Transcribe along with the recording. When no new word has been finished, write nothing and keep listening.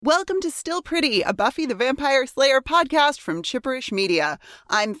Welcome to Still Pretty, a Buffy the Vampire Slayer podcast from Chipperish Media.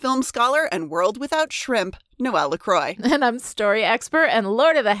 I'm film scholar and world without shrimp, Noelle LaCroix. And I'm story expert and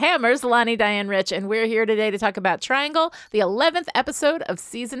Lord of the Hammers, Lonnie Diane Rich. And we're here today to talk about Triangle, the 11th episode of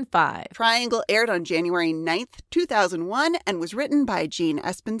Season 5. Triangle aired on January 9th, 2001, and was written by Gene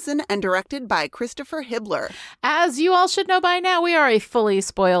Espenson and directed by Christopher Hibbler. As you all should know by now, we are a fully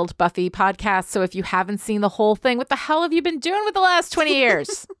spoiled Buffy podcast. So if you haven't seen the whole thing, what the hell have you been doing with the last 20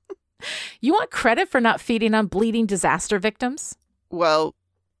 years? You want credit for not feeding on bleeding disaster victims? Well,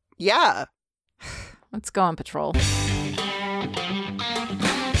 yeah. Let's go on patrol.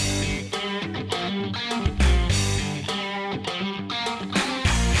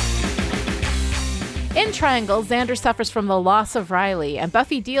 In Triangle, Xander suffers from the loss of Riley, and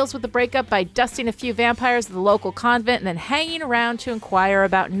Buffy deals with the breakup by dusting a few vampires at the local convent and then hanging around to inquire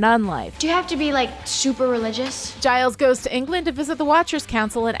about nun life. Do you have to be, super religious? Giles goes to England to visit the Watchers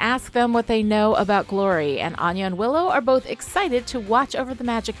Council and ask them what they know about Glory, and Anya and Willow are both excited to watch over the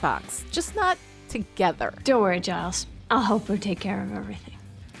magic box, just not together. Don't worry, Giles. I'll help her take care of everything.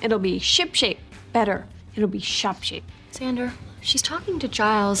 It'll be ship-shape. Better. It'll be shop-shape. Xander, she's talking to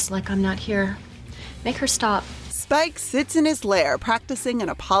Giles like I'm not here. Make her stop. Spike sits in his lair practicing an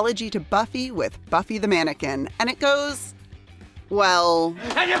apology to Buffy with Buffy the Mannequin, and it goes, well...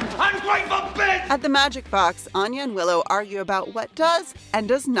 And you ungrateful bitch! At the magic box, Anya and Willow argue about what does and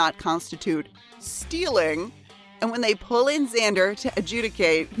does not constitute stealing. And when they pull in Xander to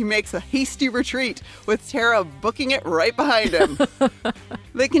adjudicate, he makes a hasty retreat, with Tara booking it right behind him.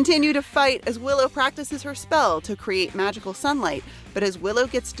 They continue to fight as Willow practices her spell to create magical sunlight, but as Willow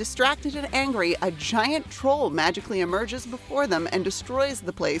gets distracted and angry, a giant troll magically emerges before them and destroys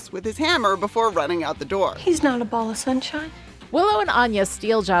the place with his hammer before running out the door. He's not a ball of sunshine. Willow and Anya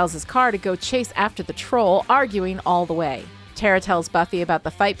steal Giles' car to go chase after the troll, arguing all the way. Tara tells Buffy about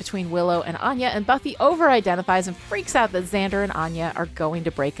the fight between Willow and Anya, and Buffy over-identifies and freaks out that Xander and Anya are going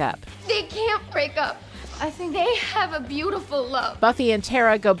to break up. They can't break up. I think they have a beautiful love. Buffy and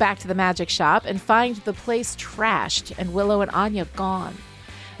Tara go back to the magic shop and find the place trashed and Willow and Anya gone.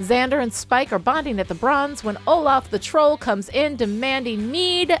 Xander and Spike are bonding at the Bronze when Olaf the troll comes in demanding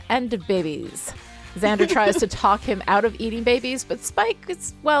mead and babies. Xander tries to talk him out of eating babies, but Spike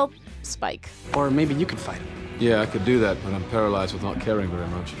is, well, Spike. Or maybe you could fight him. Yeah, I could do that, but I'm paralyzed with not caring very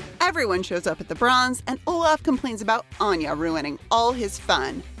much. Everyone shows up at the Bronze, and Olaf complains about Anya ruining all his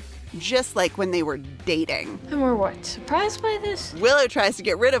fun. Just like when they were dating. And we're what, surprised by this? Willow tries to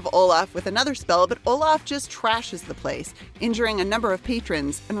get rid of Olaf with another spell, but Olaf just trashes the place, injuring a number of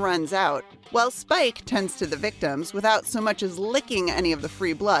patrons, and runs out. While Spike tends to the victims without so much as licking any of the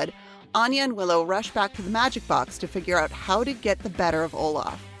free blood, Anya and Willow rush back to the magic box to figure out how to get the better of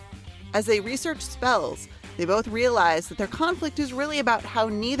Olaf. As they research spells, they both realize that their conflict is really about how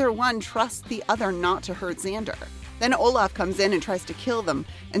neither one trusts the other not to hurt Xander. Then Olaf comes in and tries to kill them,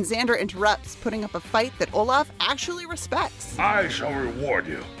 and Xander interrupts, putting up a fight that Olaf actually respects. I shall reward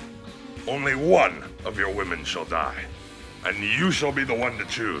you. Only one of your women shall die, and you shall be the one to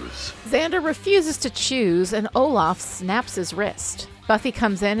choose. Xander refuses to choose, and Olaf snaps his wrist. Buffy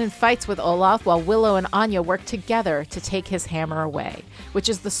comes in and fights with Olaf while Willow and Anya work together to take his hammer away, which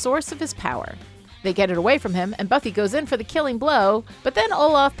is the source of his power. They get it away from him, and Buffy goes in for the killing blow, but then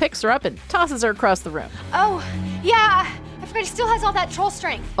Olaf picks her up and tosses her across the room. Oh, yeah. I forgot he still has all that troll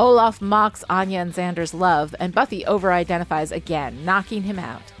strength. Olaf mocks Anya and Xander's love, and Buffy over-identifies again, knocking him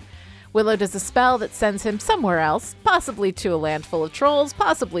out. Willow does a spell that sends him somewhere else, possibly to a land full of trolls,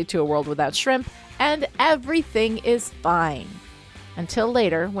 possibly to a world without shrimp, and everything is fine. Until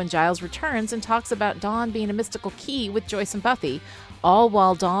later, when Giles returns and talks about Dawn being a mystical key with Joyce and Buffy, all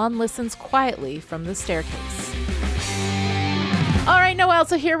while Dawn listens quietly from the staircase. All right, Noelle,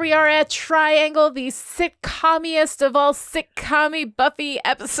 so here we are at Triangle, the sitcomiest of all sitcom-y Buffy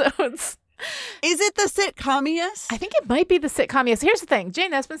episodes. Is it the sitcomiest? I think it might be the sitcomiest. Here's the thing.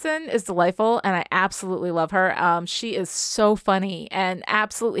 Jane Espenson is delightful, and I absolutely love her. She is so funny and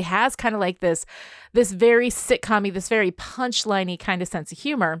absolutely has kind of like this very sitcom-y, this very punchline-y kind of sense of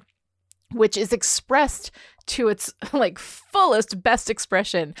humor, which is expressed to its fullest, best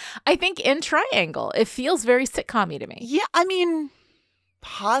expression. I think in Triangle, it feels very sitcom-y to me. Yeah, I mean,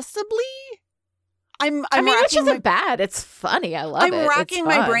 possibly. Which isn't bad. It's funny. I love it. I'm racking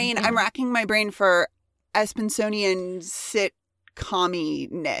my brain. Yeah. I'm racking my brain for Espensonian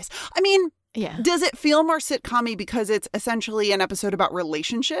sitcom-ness. I mean, yeah. Does it feel more sitcom-y because it's essentially an episode about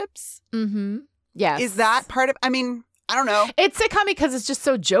relationships? Mm-hmm. Yes. Is that part of? I mean, I don't know. It's sitcom-y because it's just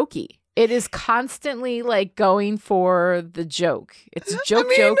so jokey. It is constantly like going for the joke. It's joke,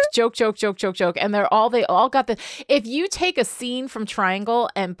 joke. And they all got the, if you take a scene from Triangle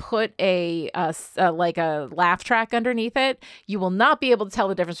and put a like a laugh track underneath it, you will not be able to tell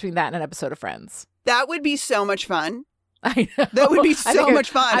the difference between that and an episode of Friends. That would be so much fun. I know. That would be so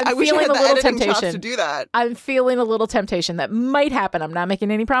much fun. I wish I had the editing chops to do that. I'm feeling a little temptation. That might happen. I'm not making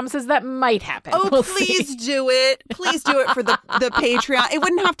any promises. That might happen. Oh, please do it. Please do it for the Patreon. It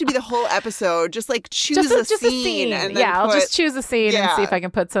wouldn't have to be the whole episode. Just like choose a scene. And then I'll just choose a scene and see if I can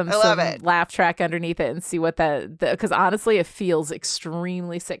put some laugh track underneath it and see what because honestly, it feels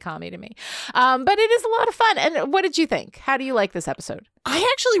extremely sitcom-y to me. But it is a lot of fun. And what did you think? How do you like this episode? I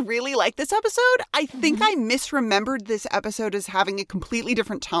actually really like this episode. I think I misremembered this episode as having a completely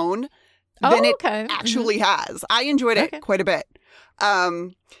different tone than it actually has. I enjoyed it quite a bit.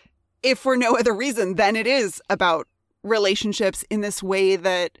 If for no other reason than it is about relationships in this way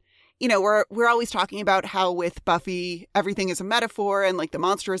that, you know, we're always talking about how with Buffy, everything is a metaphor and like the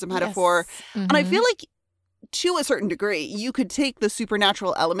monster is a metaphor. Yes. And I feel like to a certain degree, you could take the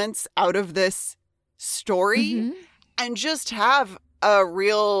supernatural elements out of this story and just have a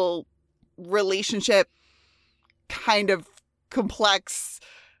real relationship kind of complex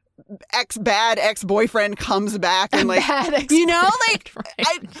bad ex-boyfriend comes back and like, you know, like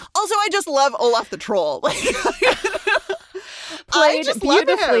I just love Olaf the Troll. Played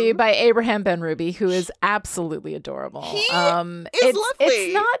beautifully by Abraham Benrubi, who is absolutely adorable. He is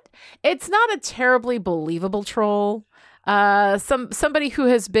lovely. It's not a terribly believable troll. Somebody who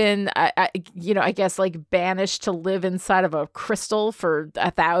has been, I guess, like banished to live inside of a crystal for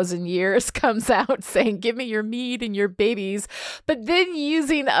 1,000 years comes out saying, "Give me your meat and your babies," but then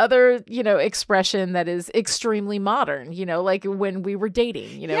using other, expression that is extremely modern. Like when we were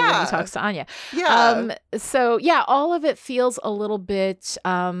dating. When he talks to Anya. Yeah. So yeah, all of it feels a little bit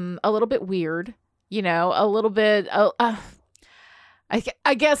weird. A little bit.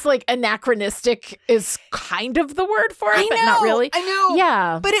 I guess like anachronistic is kind of the word for it, but not really. I know.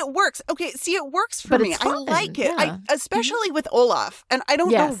 Yeah. But it works. Okay, see, it works for me. I like it. Yeah. Especially with Olaf. And I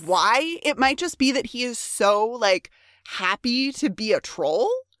don't know why. It might just be that he is so like happy to be a troll.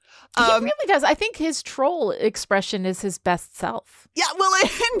 He really does. I think his troll expression is his best self. Yeah, well,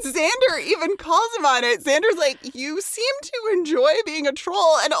 and Xander even calls him on it. Xander's like, "You seem to enjoy being a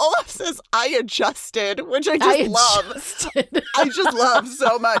troll." And Olaf says, "I adjusted," which I love. I just love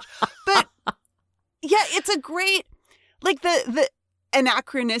so much. But yeah, it's a great, like the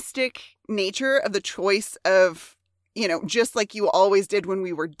anachronistic nature of the choice of, just like you always did when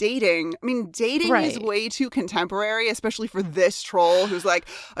we were dating. I mean, dating is way too contemporary, especially for this troll who's like,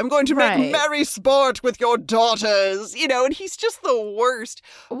 "I'm going to make merry sport with your daughters," and he's just the worst.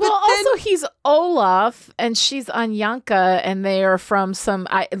 Well, also he's Olaf and she's Anyanka and they are from some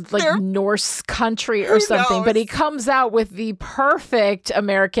Norse country or something, knows? But he comes out with the perfect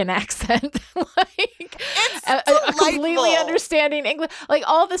American accent. It's completely understanding English. Like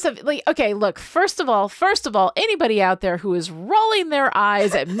all this stuff. Like, okay, look, first of all, anybody out there who is rolling their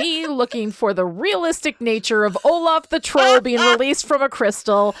eyes at me looking for the realistic nature of Olaf the Troll being released from a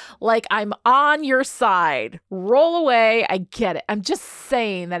crystal, like I'm on your side. Roll away. I get it. I'm just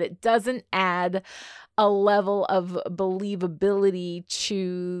saying that it doesn't add a level of believability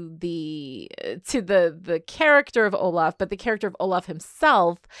to the character of Olaf, but the character of Olaf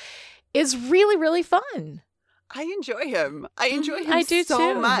himself is really, really fun. I enjoy him. I enjoy him I do so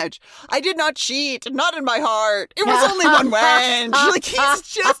too. much. I did not cheat, not in my heart. It was only one wench. Like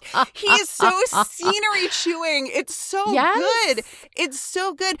he's so scenery chewing. It's so good. It's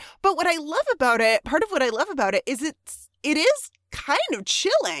so good. But what I love about it, part of what I love about it is it is kind of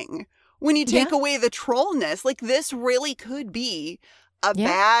chilling when you take away the trollness. Like this really could be a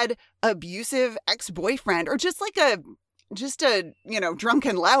bad, abusive ex-boyfriend or just a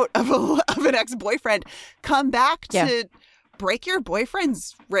drunken lout of an ex-boyfriend come back to break your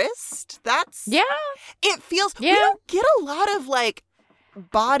boyfriend's wrist. It feels we don't get a lot of like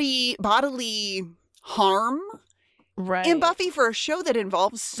bodily harm in Buffy for a show that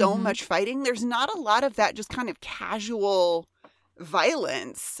involves so much fighting. There's not a lot of that just kind of casual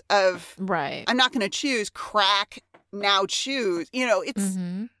violence of I'm not going to choose crack, now choose.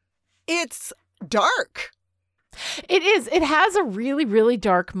 It's dark. It is. It has a really, really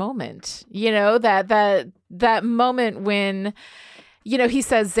dark moment. That moment when, he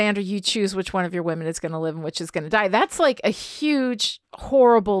says, "Xander, you choose which one of your women is going to live and which is going to die." That's like a huge,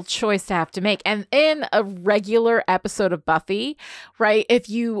 horrible choice to have to make. And in a regular episode of Buffy, right, if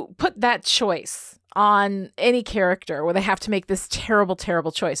you put that choice on any character where they have to make this terrible,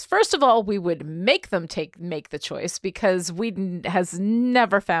 terrible choice. First of all, we would make them make the choice because Whedon has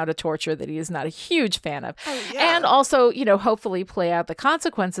never found a torture that he is not a huge fan of. Oh, yeah. And also, hopefully play out the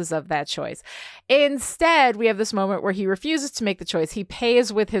consequences of that choice. Instead, we have this moment where he refuses to make the choice. He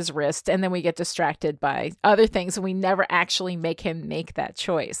pays with his wrist, and then we get distracted by other things, and we never actually make him make that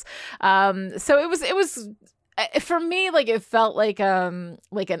choice. So it was for me, like, it felt like an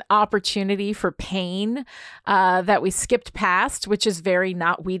opportunity for pain that we skipped past, which is very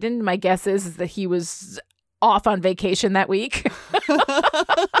not Whedon. My guess is that he was off on vacation that week.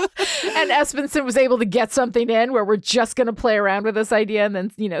 And Espenson was able to get something in where we're just going to play around with this idea and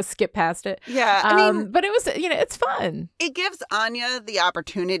then, skip past it. Yeah. I mean, but it was, it's fun. it gives Anya the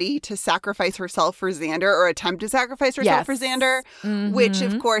opportunity to sacrifice herself for Xander, or attempt to sacrifice herself for Xander, which,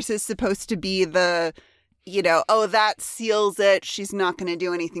 of course, is supposed to be the, that seals it. She's not going to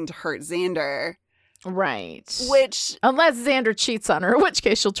do anything to hurt Xander. Right. Which, unless Xander cheats on her, in which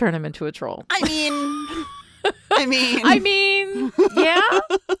case she'll turn him into a troll. I mean, yeah.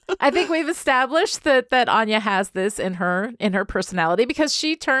 I think we've established that Anya has this in her personality because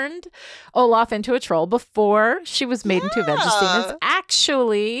she turned Olaf into a troll before she was made into Evangeline. It's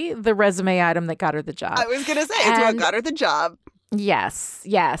actually the resume item that got her the job. I was going to say, it's what got her the job. Yes.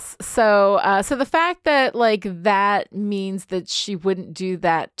 So the fact that that means that she wouldn't do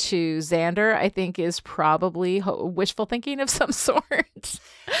that to Xander, I think, is probably wishful thinking of some sort.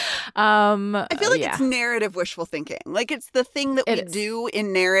 I feel like it's narrative wishful thinking. Like, it's the thing that we do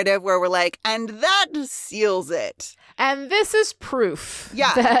in narrative where we're like, and that seals it. And this is proof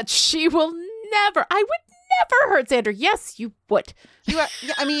that she will never. I would never hurt Xander. Yes, you would.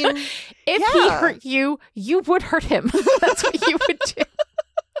 I mean, if he hurt you, you would hurt him. That's what you would do.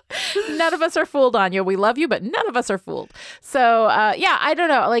 None of us are fooled, Anya. We love you, but none of us are fooled. So, I don't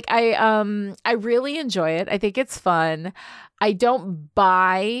know. Like, I really enjoy it. I think it's fun. I don't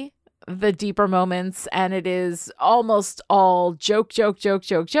buy the deeper moments, and it is almost all joke,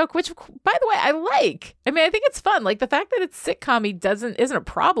 which, by the way, I like. I mean, I think it's fun. Like, the fact that it's sitcom-y isn't a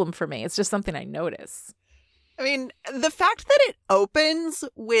problem for me. It's just something I notice. I mean, the fact that it opens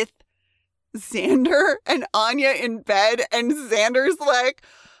with Xander and Anya in bed, and Xander's like,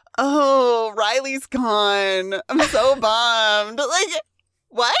 oh, Riley's gone. I'm so bummed. Like,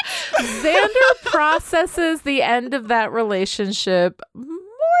 what? Xander processes the end of that relationship more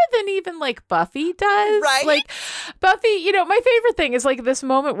than even Buffy does. Right. Like, Buffy, my favorite thing is this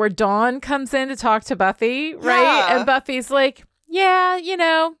moment where Dawn comes in to talk to Buffy, right? Yeah. And Buffy's like, yeah,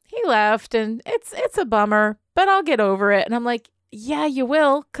 he left and it's a bummer, but I'll get over it. And I'm like, yeah, you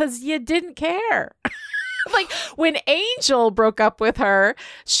will, because you didn't care. Like, when Angel broke up with her,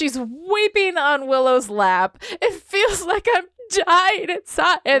 she's weeping on Willow's lap. It feels like I'm dying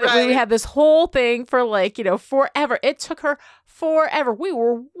inside. And we had this whole thing for forever. It took her forever. We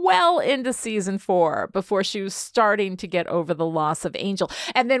were well into season 4 before she was starting to get over the loss of Angel.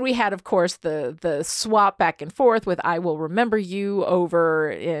 And then we had, of course, the swap back and forth with I Will Remember You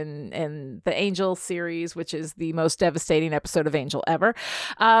over in the Angel series, which is the most devastating episode of Angel ever.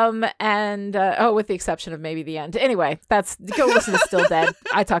 With the exception of maybe the end. Anyway, go listen to Still Dead.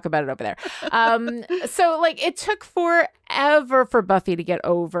 I talk about it over there. So it took forever for Buffy to get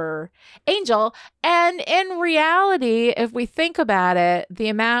over Angel. And in reality, if we think about it, the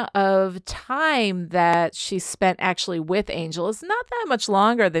amount of time that she spent actually with Angel is not that much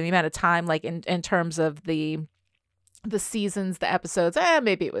longer than the amount of time, in terms of the seasons, the episodes.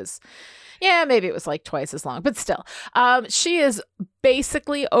 Maybe it was twice as long, but still, she is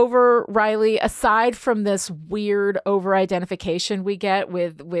basically over Riley, aside from this weird over-identification we get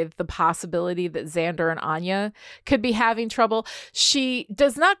with the possibility that Xander and Anya could be having trouble. She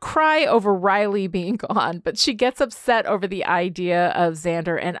does not cry over Riley being gone, but she gets upset over the idea of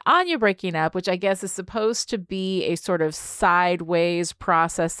Xander and Anya breaking up, which I guess is supposed to be a sort of sideways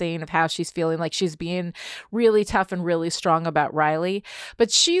processing of how she's feeling, like she's being really tough and really strong about Riley.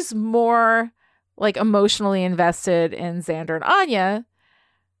 But she's more emotionally invested in Xander and Anya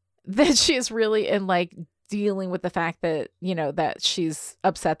than she is really in dealing with the fact that, that she's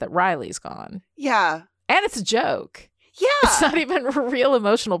upset that Riley's gone. Yeah. And it's a joke. Yeah. It's not even real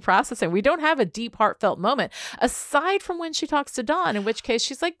emotional processing. We don't have a deep, heartfelt moment aside from when she talks to Dawn, in which case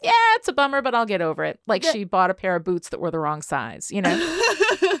she's like, yeah, it's a bummer, but I'll get over it. She bought a pair of boots that were the wrong size, That's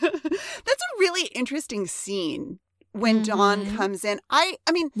a really interesting scene when Dawn comes in. I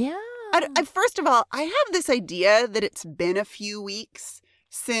mean, yeah. First of all, I have this idea that it's been a few weeks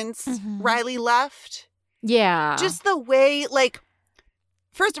since Riley left. Yeah. Just the way,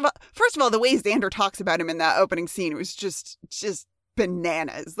 first of all, the way Xander talks about him in that opening scene was just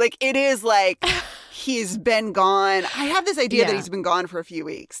bananas. Like, it is like he's been gone. I have this idea that he's been gone for a few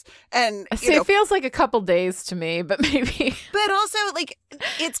weeks. And it feels like a couple days to me, but maybe. But also, like,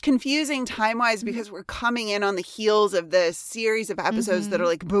 it's confusing time-wise because we're coming in on the heels of this series of episodes that are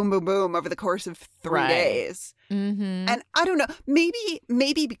like boom, boom, boom over the course of 3 days. Mm-hmm. And I don't know,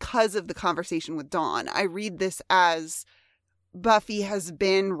 maybe because of the conversation with Dawn, I read this as Buffy has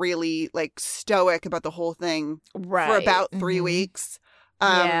been really like stoic about the whole thing for about 3 weeks.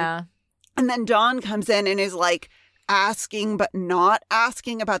 Yeah. And then Dawn comes in and is like asking but not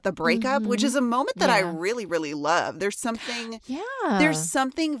asking about the breakup, which is a moment that I really, really love. There's something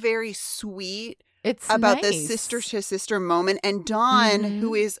very sweet about this sister to sister moment. And Dawn,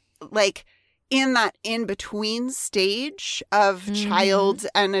 who is like in that in-between stage of child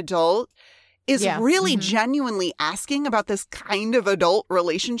and adult, is really genuinely asking about this kind of adult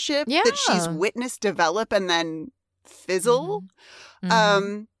relationship that she's witnessed develop and then fizzle.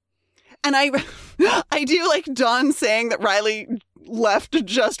 And I do like Dawn saying that Riley left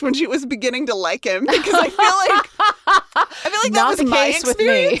just when she was beginning to like him, because I feel like that was my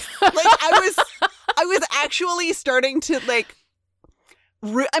experience. Like I was actually starting to like.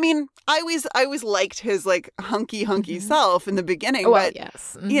 I mean, I always liked his like hunky self in the beginning, but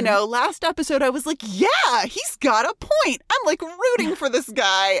you know, last episode I was like, yeah, he's got a point. I'm like rooting for this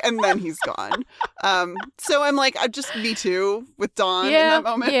guy, and then he's gone. So I'm like, I just me too with Dawn in that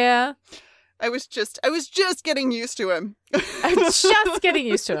moment. Yeah. I was just getting used to him. I was just getting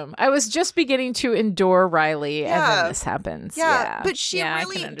used to him. I was just beginning to endure Riley, and then this happens. Yeah, but she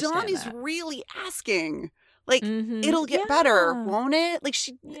really, Dawn is really asking. Like, it'll get better, won't it? Like,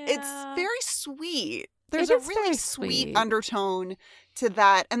 it's very sweet. There's a really sweet undertone to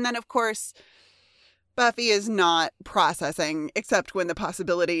that. And then, of course, Buffy is not processing, except when the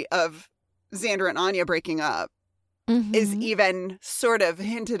possibility of Xander and Anya breaking up is even sort of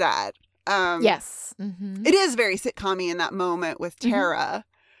hinted at. Yes. It is very sitcom-y in that moment with Tara.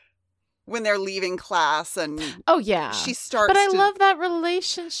 When they're leaving class and she starts. But I love that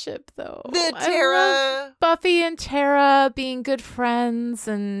relationship though. I love Buffy and Tara being good friends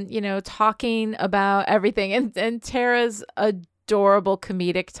and, you know, talking about everything, and Tara's adorable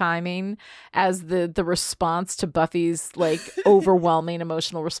comedic timing as the response to Buffy's like overwhelming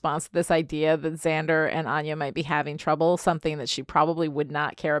emotional response to this idea that Xander and Anya might be having trouble, something that she probably would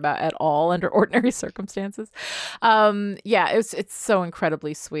not care about at all under ordinary circumstances. It's so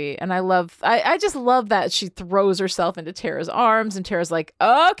incredibly sweet. And I just love that she throws herself into Tara's arms and Tara's like,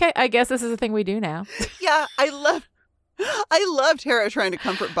 oh, okay, I guess this is a thing we do now. Yeah, I love Tara trying to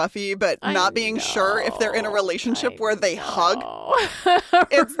comfort Buffy, but not being sure if they're in a relationship where they hug.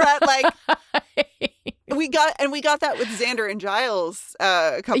 It's that like we got that with Xander and Giles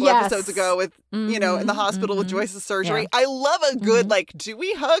a couple episodes ago with you know, in the hospital with Joyce's surgery. I love a good like, do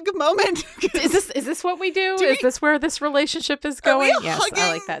we hug moment? Is this what we do? Is this where this relationship is going? Yes, hugging?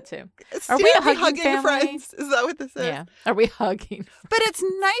 I like that too. Are we a hugging family? Friends? Is that what this is? Yeah. Are we hugging? But it's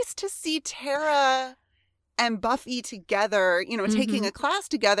nice to see Tara and Buffy together, you know, taking a class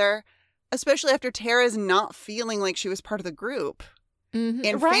together, especially after Tara's not feeling like she was part of the group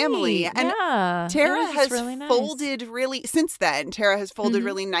in family. And Tara has really folded really, since then, Tara has folded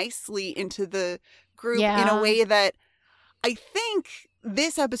really nicely into the group in a way that I think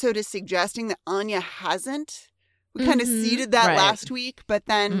this episode is suggesting that Anya hasn't. We kind of seeded that last week, but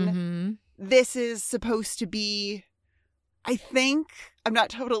then this is supposed to be, I think, I'm not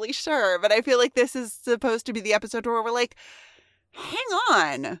totally sure, but I feel like this is supposed to be the episode where we're like, hang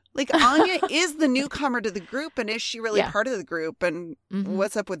on. Like, Anya is the newcomer to the group, and is she really part of the group? And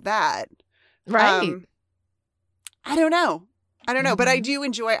what's up with that? Right. I don't know, but I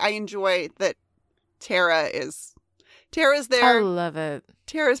enjoy that Tara's there. I love it.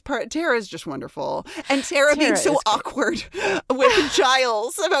 Tara's just wonderful. And Tara being so awkward with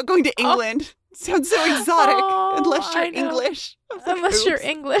Giles about going to England. Sounds so exotic unless you're English. Unless you're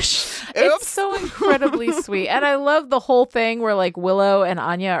English. It's so incredibly sweet. And I love the whole thing where like Willow and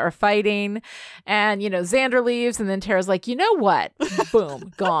Anya are fighting and, you know, Xander leaves and then Tara's like, you know what?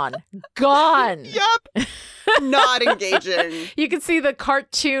 Boom. Gone. Yep. Not engaging. You can see the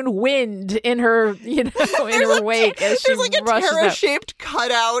cartoon wind in her, you know, in her wake as she rushes up. There's like a Tara-shaped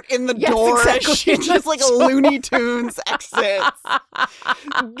cutout in the door as she just like a Looney Tunes exits.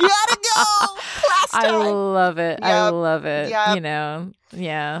 Gotta go. Class time. I love it. Yep. I love it. Yep. You know,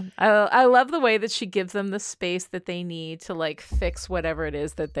 yeah. I love the way that she gives them the space that they need to like fix whatever it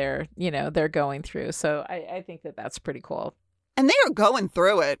is that they're going through. So I think that that's pretty cool. And they are going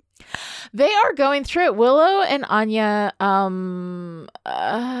through it. They are going through it. Willow and Anya,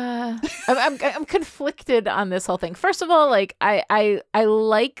 I'm conflicted on this whole thing. First of all, like I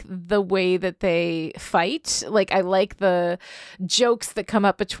like the way that they fight. Like I like the jokes that come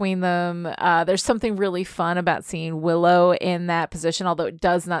up between them. There's something really fun about seeing Willow in that position, although it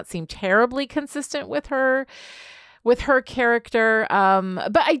does not seem terribly consistent with her character.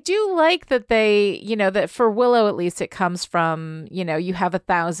 But I do like that they, you know, that for Willow, at least it comes from, you know, you have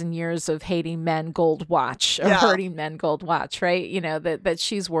 1,000 years of hating men gold watch or hurting men gold watch, right? You know, that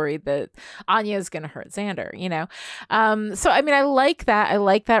she's worried that Anya is going to hurt Xander, you know? So, I mean, I like that. I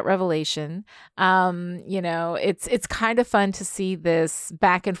like that revelation. You know, it's kind of fun to see this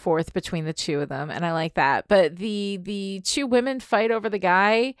back and forth between the two of them. And I like that. But the two women fight over the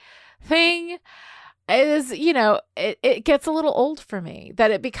guy thing, is, you know, it gets a little old for me,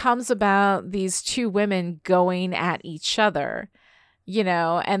 that it becomes about these two women going at each other, you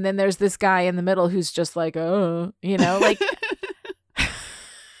know, and then there's this guy in the middle who's just like, oh, you know, like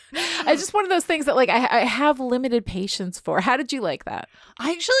it's just one of those things that like I have limited patience for. How did you like that?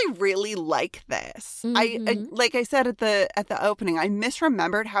 I actually really like this. I like I said at the opening, I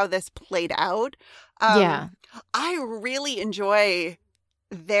misremembered how this played out. I really enjoy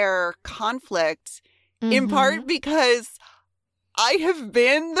their conflict. In part because I have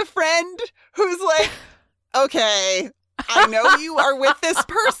been the friend who's like, okay, I know you are with this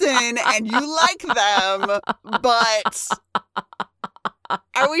person and you like them, but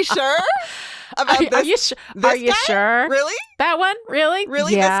are we sure about this? Are you sure? Are you sure? Really? That one? Really?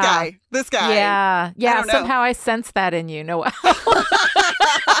 Really? Yeah. This guy? Yeah. Yeah. I don't know. Somehow I sense that in you. No.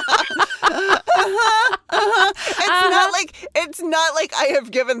 It's not like I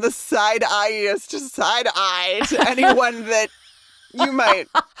have given the side eye to anyone that you might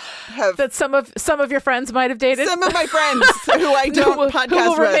have, that some of your friends might have dated. Some of my friends who I don't podcast who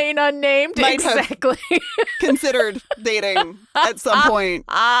will with remain unnamed, might exactly have considered dating at some point.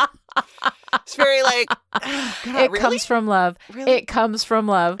 It's very like, oh, God, it really? Comes from love. Really? It comes from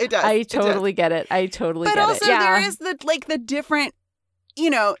love. It does. I totally get it. I totally but get also it. Yeah. there is the different, you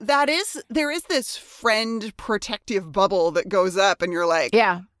know, there is this friend protective bubble that goes up and you're like,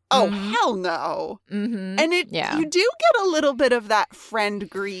 yeah. Oh, hell no. Mm-hmm. And you do get a little bit of that friend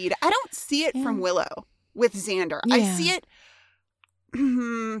greed. I don't see it from Willow with Xander. Yeah. I see it.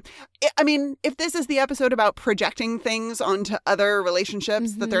 I mean, if this is the episode about projecting things onto other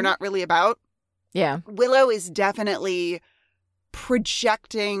relationships that they're not really about, yeah, Willow is definitely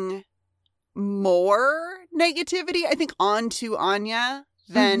projecting more negativity, I think, onto Anya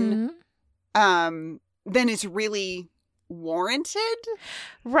than is really warranted.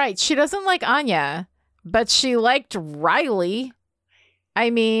 Right. She doesn't like Anya, but she liked Riley. I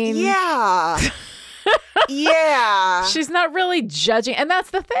mean, yeah. Yeah. She's not really judging. And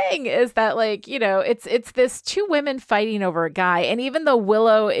that's the thing, is that, like, you know, it's this two women fighting over a guy. And even though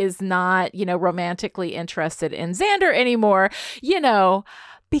Willow is not, you know, romantically interested in Xander anymore, you know,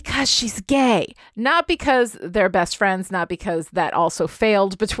 because she's gay, not because they're best friends, not because that also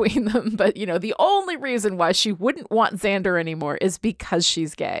failed between them, but, you know, the only reason why she wouldn't want Xander anymore is because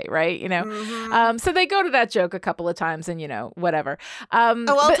she's gay, right? You know, so they go to that joke a couple of times, and, you know, whatever. I'll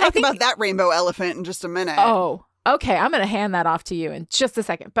talk about that rainbow elephant in just a minute. Oh, okay. I'm going to hand that off to you in just a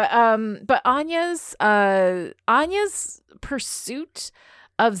second. But Anya's pursuit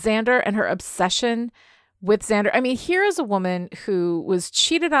of Xander and her obsession with Xander. I mean, here is a woman who was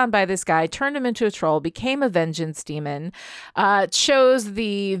cheated on by this guy, turned him into a troll, became a vengeance demon, chose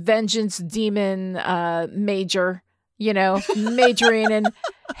the vengeance demon major, you know, majoring in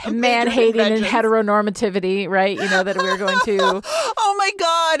man-hating and heteronormativity, right? You know, that we were going to... Oh my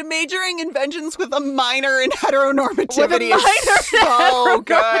God, majoring in vengeance with a minor in heteronormativity is so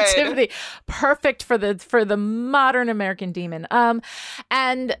good. Perfect for the modern American demon.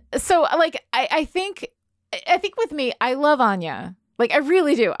 And so, like, I think with me, I love Anya. Like, I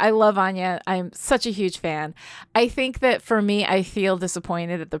really do. I love Anya. I'm such a huge fan. I think that for me, I feel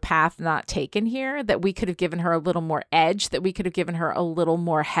disappointed at the path not taken here, that we could have given her a little more edge, that we could have given her a little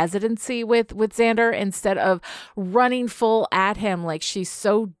more hesitancy with Xander, instead of running full at him like she's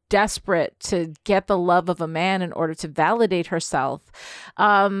so desperate to get the love of a man in order to validate herself.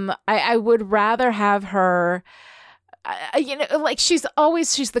 I would rather have her... you know, like, she's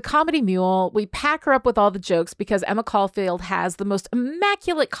the comedy mule. We pack her up with all the jokes because Emma Caulfield has the most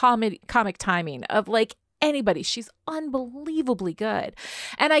immaculate comic timing of, like, anybody. She's unbelievably good.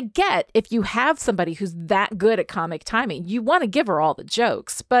 And I get if you have somebody who's that good at comic timing, you want to give her all the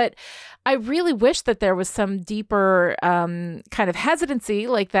jokes. But I really wish that there was some deeper kind of hesitancy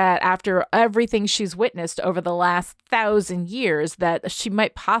like that after everything she's witnessed over the last 1,000 years, that she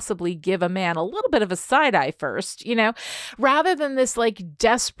might possibly give a man a little bit of a side eye first, you know, rather than this like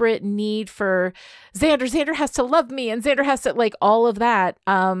desperate need for Xander has to love me and Xander has to like all of that.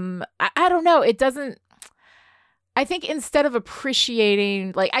 I don't know. It doesn't. I think instead of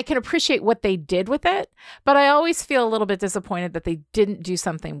appreciating, like, I can appreciate what they did with it, but I always feel a little bit disappointed that they didn't do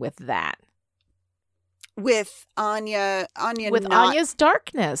something with that. With Anya with Anya's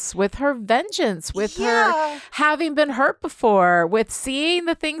darkness, with her vengeance, with her having been hurt before, with seeing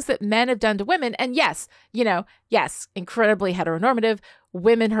the things that men have done to women. And yes, incredibly heteronormative.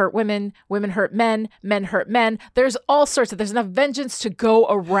 Women hurt women, women hurt men, men hurt men. There's there's enough vengeance to go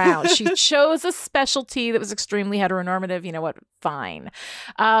around. She chose a specialty that was extremely heteronormative. You know what? Fine.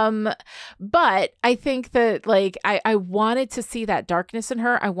 But I think that like, I wanted to see that darkness in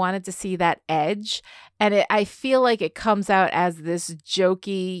her. I wanted to see that edge. And I feel like it comes out as this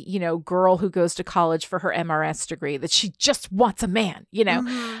jokey, you know, girl who goes to college for her MRS degree, that she just wants a man, you know?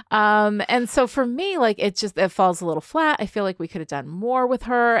 Mm-hmm. And so for me, like, it falls a little flat. I feel like we could have done more with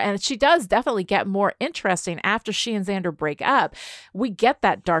her. And she does definitely get more interesting after she and Xander break up. We get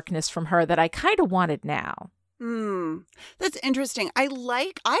that darkness from her that I kind of wanted now. That's interesting. I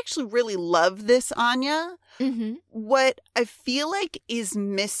actually really love this Anya. Mm-hmm. What I feel like is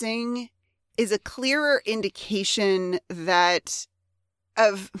missing is a clearer indication that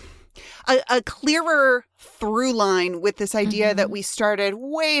of a clearer through line with this idea that we started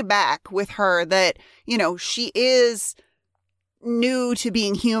way back with her, that, you know, she is new to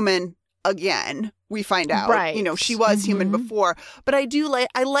being human again. We find out, right. You know, she was human before, but I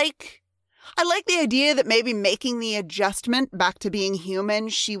like the idea that maybe making the adjustment back to being human,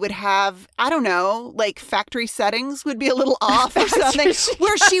 she would have, I don't know, like factory settings would be a little off or something,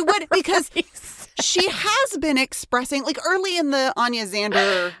 where she would, because she has been expressing, like early in the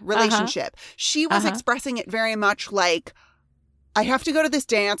Anya-Xander relationship, she was expressing it very much like, I have to go to this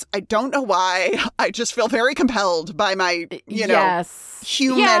dance. I don't know why. I just feel very compelled by my, you know,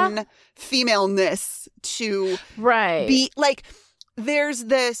 human femaleness to be like, there's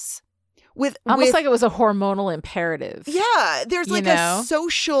this... Almost like it was a hormonal imperative. Yeah, there's like a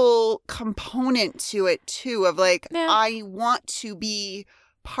social component to it too, of like, I want to be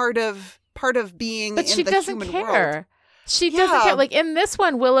part of being in the human world. But she doesn't care. She doesn't care. Like in this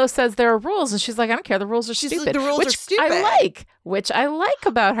one, Willow says there are rules, and she's like, I don't care. The rules are stupid. Like, the rules are stupid. Which I like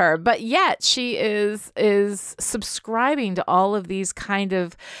about her. But yet she is subscribing to all of these kind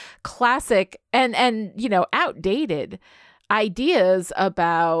of classic and you know, outdated ideas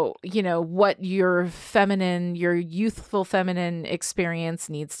about, you know, what your youthful feminine experience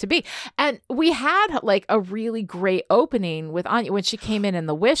needs to be. And we had like a really great opening with Anya when she came in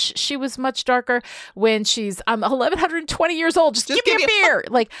The Wish. She was much darker. When she's 1120 years old, just give me a beer.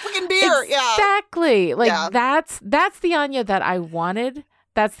 Like freaking beer. Exactly. Like that's the Anya that I wanted.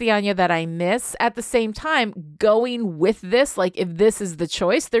 That's the Anya that I miss. At the same time, going with this, like if this is the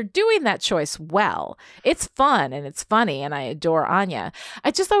choice, they're doing that choice well. It's fun and it's funny and I adore Anya.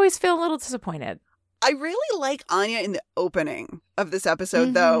 I just always feel a little disappointed. I really like Anya in the opening of this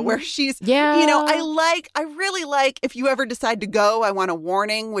episode, though, where she's, you know, I really like, if you ever decide to go, I want a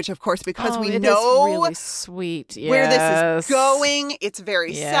warning, which of course, because we know is really sweet. Where this is going, it's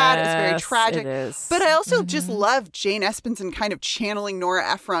very sad, it's very tragic. It is. But I also just love Jane Espenson kind of channeling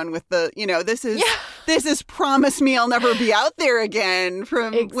Nora Ephron with the, you know, this is Promise Me I'll Never Be Out There Again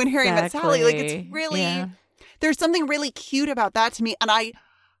from When Harry Met Sally. Like, it's really, there's something really cute about that to me. And I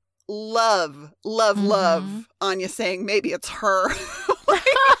love Anya saying maybe it's her. Like,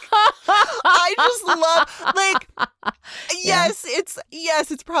 I just love, like,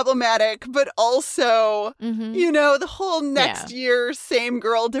 it's problematic, but also, you know, the whole next year, same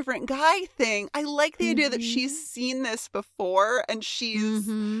girl, different guy thing. I like the idea that she's seen this before and she's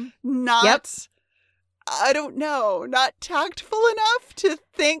not, I don't know, not tactful enough to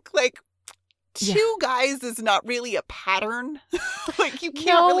think like two guys is not really a pattern. Like you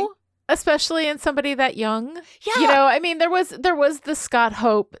can't really. Especially in somebody that young. Yeah. You know, I mean, there was the Scott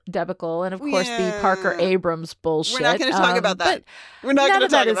Hope debacle and, of course, the Parker Abrams bullshit. We're not going to talk about that. We're not going to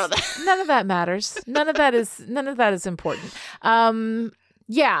talk about that. None of that matters. None of that is important.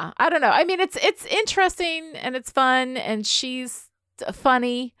 Yeah, I don't know. I mean, it's interesting and it's fun and she's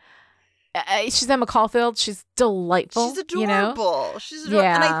funny. She's Emma Caulfield. She's delightful. She's adorable. You know? She's adorable.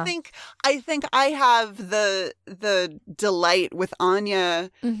 Yeah. And I think I have the delight with Anya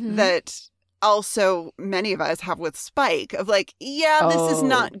that also many of us have with Spike of like, yeah, this is Oh.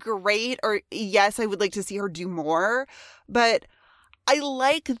 not great, or yes, I would like to see her do more, but I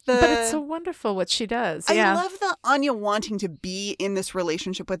like But it's so wonderful what she does. I Yeah. love the Anya wanting to be in this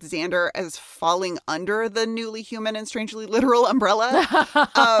relationship with Xander as falling under the newly human and strangely literal umbrella.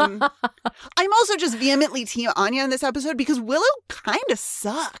 I'm also just vehemently team Anya in this episode because Willow kind of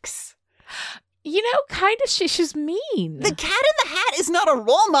sucks. You know, kind of she's mean. The Cat in the Hat is not a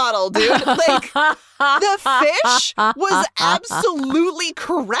role model, dude. Like, the fish was absolutely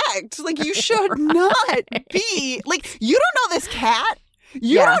correct. Like, you should not be. Like, you don't know this cat.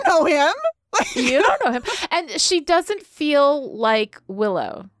 You Yeah. don't know him. You don't know him. And she doesn't feel like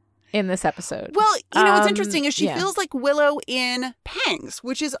Willow in this episode. Well, you know what's interesting is she yeah. feels like Willow in Pangs,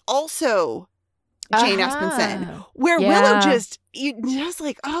 which is also Jane Espenson, where Yeah. Willow just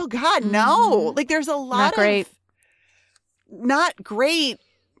like, oh God, no. Like there's a lot Not great. of not great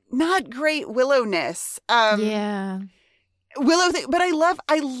Willowness. Yeah. Willow, but I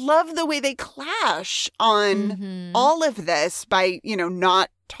love the way they clash on Mhm. all of this by, not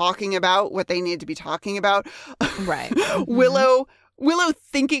talking about what they need to be talking about. Right. Willow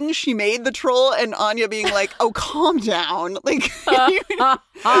thinking she made the troll and Anya being like, oh, calm down. Like,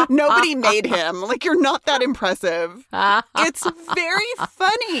 nobody made him. Like, you're not that impressive. It's very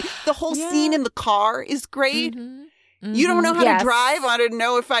funny. The whole scene in the car is great. Mhm. You don't know how Yes. to drive. I didn't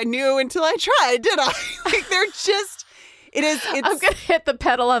know if I knew until I tried, did I? Like, they're just, it's I'm going to hit the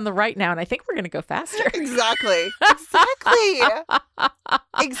pedal on the right now, and I think we're going to go faster. Exactly.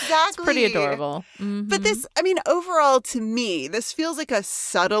 It's pretty adorable. But this, I mean, overall to me, this feels like a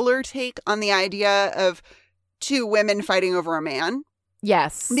subtler take on the idea of two women fighting over a man.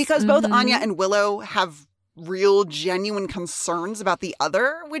 Yes. Because both Anya and Willow have real, genuine concerns about the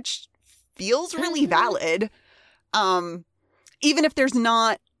other, which feels really valid. Even if there's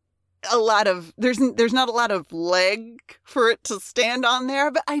not a lot of, there's not a lot of leg for it to stand on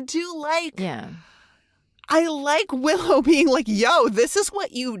there, but I do like, Yeah. I like Willow being like, yo, this is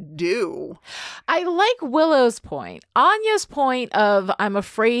what you do. I like Willow's point. Anya's point of, I'm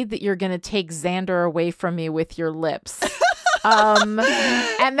afraid that you're going to take Xander away from me with your lips. and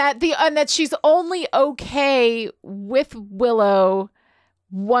that she's only okay with Willow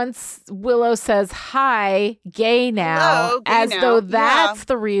once Willow says, hi, gay now, Hello, gay as now. though Yeah. that's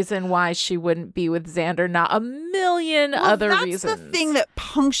the reason why she wouldn't be with Xander, not a million other that's reasons. the thing that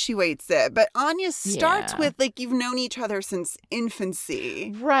punctuates it. But Anya starts Yeah. with, like, you've known each other since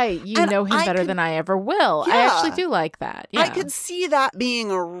infancy. Right. You And know him I better could- than I ever will. I Yeah. actually do like that. Yeah. I could see that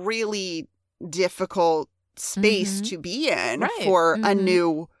being a really difficult space Mhm. to be in Right. for a Mhm.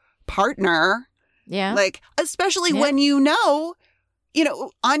 new partner. Yeah. Like, especially Yeah. when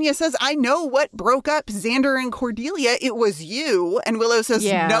Anya says, I know what broke up Xander and Cordelia. It was you. And Willow says,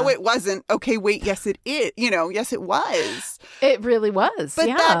 Yeah. no, it wasn't. Okay, wait, yes, it is. Yes, it was. It really was. But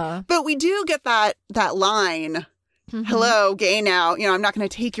yeah. but we do get that line. Mhm. Hello, gay now. I'm not going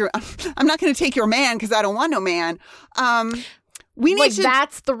to take your man because I don't want no man. We need Like, to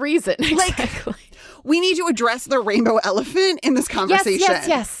that's the reason. like, Exactly. we need to address the rainbow elephant in this conversation.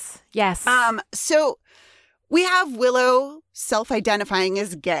 Yes. So we have Willow self-identifying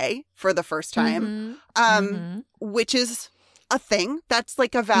as gay for the first time, Mhm. which is a thing. That's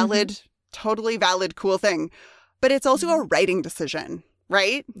like a valid, Mm-hmm. totally valid, cool thing. But it's also a writing decision,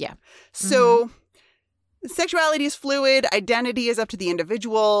 right? Yeah. So sexuality is fluid. Identity is up to the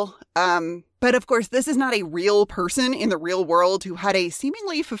individual. But of course, this is not a real person in the real world who had a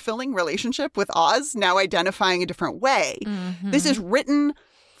seemingly fulfilling relationship with Oz, now identifying a different way. Mhm. This is written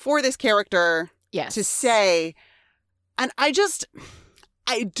for this character yes. to say, and I don't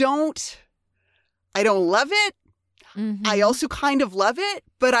love it. Mhm. I also kind of love it,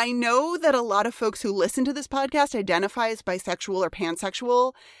 but I know that a lot of folks who listen to this podcast identify as bisexual or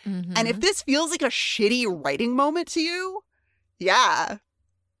pansexual. Mhm. And if this feels like a shitty writing moment to you, yeah,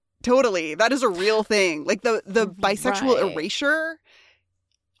 totally. That is a real thing. Like the bisexual Right. erasure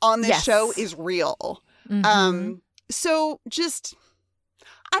on this Yes. show is real. Mhm. So just,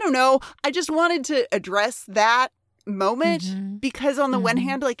 I don't know. I just wanted to address that moment Mhm. because on the one Mhm.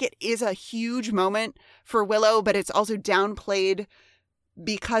 hand, like, it is a huge moment for Willow, but it's also downplayed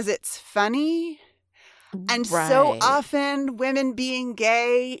because it's funny. And so Right. often women being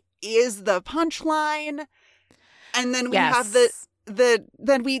gay is the punchline. And then we have Yes.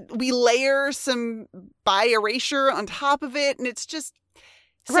 then we layer some bi erasure on top of it. And it's just,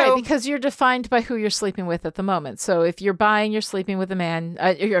 Right, because you're defined by who you're sleeping with at the moment. So if you're bi and you're sleeping with a man,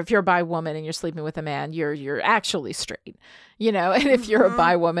 if you're a bi woman and you're sleeping with a man, you're actually straight, And if you're a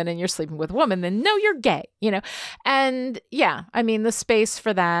bi woman and you're sleeping with a woman, then no, you're gay, And yeah, I mean, the space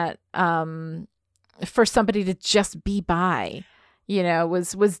for that, for somebody to just be bi,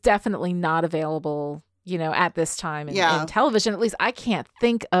 was definitely not available, at this time in television. At least I can't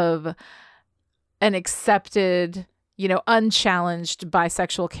think of an accepted, unchallenged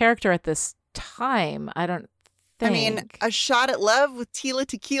bisexual character at this time. I don't think. I mean, A Shot at Love with Tila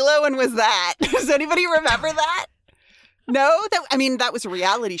Tequila. When was that? Does anybody remember that? No? That was a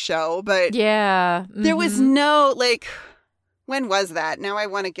reality show, but yeah. There was no, when was that? Now I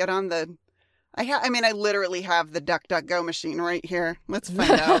want to get on the... I literally have the DuckDuckGo machine right here. Let's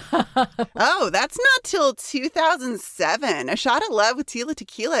find out. Oh, that's not till 2007. A Shot at Love with Tila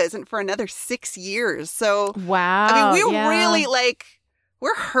Tequila isn't for another 6 years. So, wow. We're really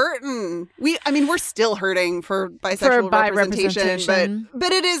we're hurting. We're still hurting for bisexual representation,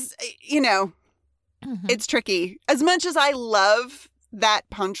 but it is, it's tricky. As much as I love that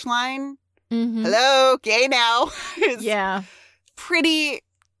punchline, hello, gay now, is pretty...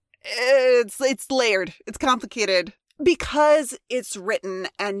 It's layered. It's complicated because it's written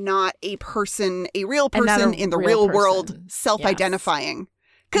and not a real person in the real world self-identifying.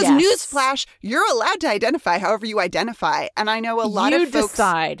 Because newsflash, you're allowed to identify however you identify. And I know a lot of folks... You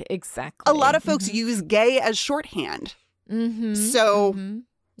decide, exactly. A lot of folks use gay as shorthand. So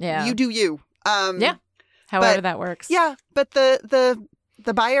you do you. However that works. Yeah, but the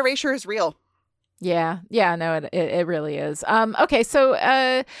bi erasure is real. Yeah, no, it really is. Okay, so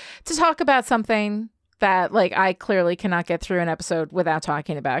to talk about something that I clearly cannot get through an episode without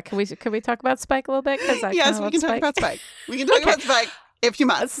talking about, could we talk about Spike a little bit? Yes, we can talk about Spike. We can talk about Spike if you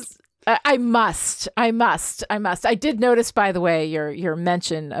must. I must. I did notice, by the way, your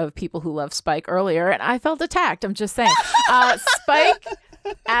mention of people who love Spike earlier, and I felt attacked. I'm just saying, Spike.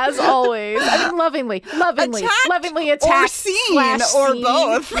 As always, lovingly attacked, or seen, or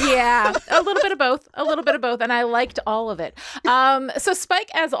both. Yeah, a little bit of both, and I liked all of it. So Spike,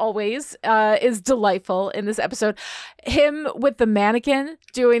 as always, is delightful in this episode. Him with the mannequin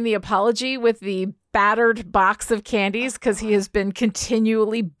doing the apology with the battered box of candies because he has been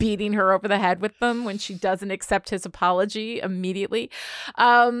continually beating her over the head with them when she doesn't accept his apology immediately.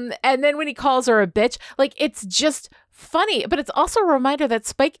 And then when he calls her a bitch, it's just funny, but it's also a reminder that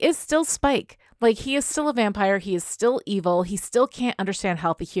Spike is still Spike. He is still a vampire. He is still evil. He still can't understand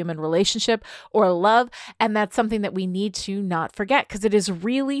healthy human relationship or love. And that's something that we need to not forget because it is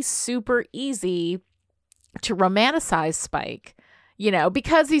really super easy to romanticize Spike,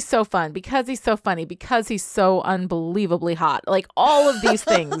 because he's so fun, because he's so funny, because he's so unbelievably hot. All of these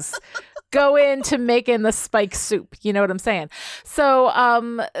things go into making the Spike soup. You know what I'm saying? So,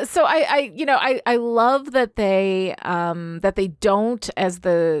 I love that they don't,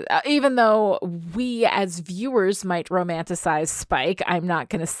 even though we as viewers might romanticize Spike. I'm not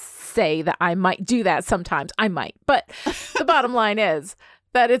going to say that I might do that sometimes. I might, but the bottom line is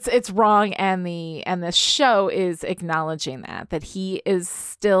that it's wrong, and the show is acknowledging that he is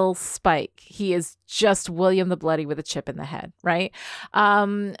still Spike. He is just William the Bloody with a chip in the head, right?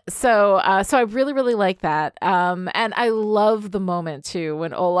 So I really, really like that. And I love the moment too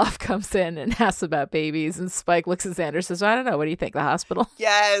when Olaf comes in and asks about babies, and Spike looks at Xander and says, "I don't know. What do you think? The hospital?"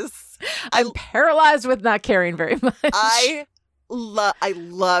 Yes, I'm paralyzed with not caring very much. I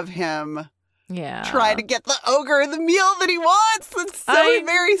love him. Yeah. Try to get the ogre the meal that he wants. That's so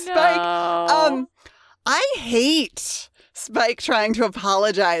very Spike. I hate Spike trying to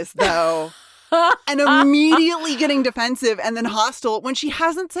apologize, though. And immediately getting defensive and then hostile when she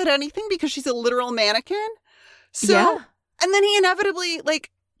hasn't said anything because she's a literal mannequin. So, and then he inevitably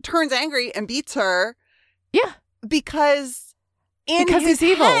turns angry and beats her. Yeah. Because his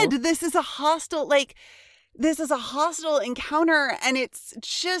he's head, evil. This is a hostile encounter, and it's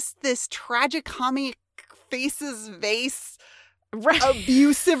just this tragicomic faces vase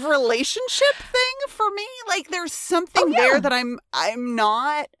abusive relationship thing for me. There's something there that I'm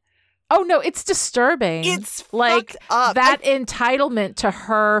not. Oh no, it's disturbing. It's fucked up. That entitlement to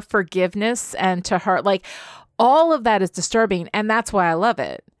her forgiveness and to her, all of that is disturbing, and that's why I love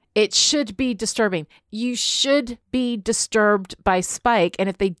it. It should be disturbing. You should be disturbed by Spike. And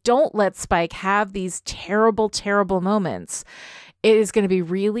if they don't let Spike have these terrible, terrible moments, it is going to be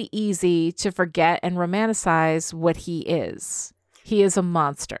really easy to forget and romanticize what he is. He is a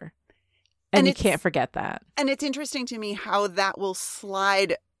monster. And you can't forget that. And it's interesting to me how that will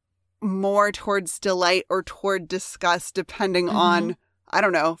slide more towards delight or toward disgust depending on, I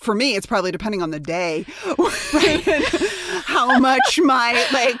don't know. For me, it's probably depending on the day. how much my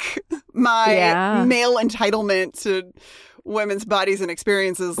Yeah. male entitlement to women's bodies and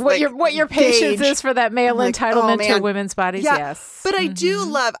experiences What your patience gauge. is for that male Like, entitlement oh, to man. women's bodies. Yeah, Yes. But I do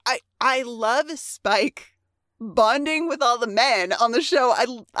Mhm. love I love Spike bonding with all the men on the show.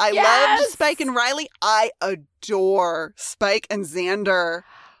 I Yes! loved Spike and Riley. I adore Spike and Xander.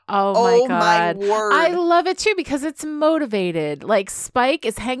 Oh my God. word. I love it too because it's motivated. Like Spike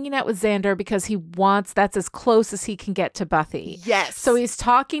is hanging out with Xander because that's as close as he can get to Buffy. Yes. So he's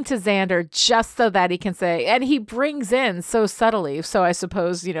talking to Xander just so that he can say, and he brings in so subtly. So I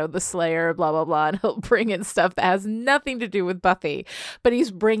suppose, the Slayer, blah, blah, blah, and he'll bring in stuff that has nothing to do with Buffy, but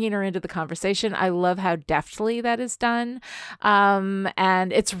he's bringing her into the conversation. I love how deftly that is done.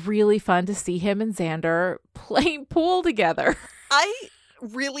 And it's really fun to see him and Xander playing pool together. I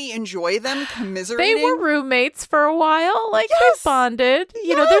really enjoy them They commiserating. were roommates for a while. Like Yes. they bonded.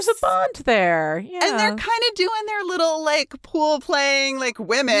 There's a Yes. bond there. Yeah. And they're kind of doing their little pool playing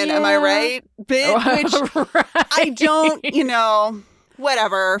women, am I Yeah. right? Bit, which Right. I don't,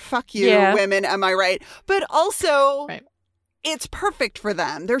 whatever, fuck you, Yeah. women, am I right? But also, Right. it's perfect for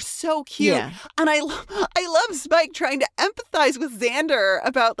them. They're so cute. Yeah. And I love Spike trying to empathize with Xander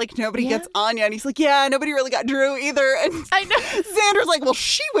about nobody Yeah. gets Anya. And he's like, yeah, nobody really got Drew either. And I know. Xander's like, well,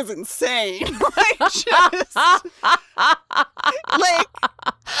 she was insane.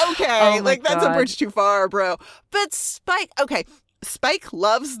 Okay, Oh my that's a God. bridge too far, bro. But Spike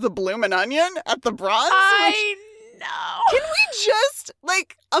loves the bloomin' onion at the Bronze. which- I know. can we just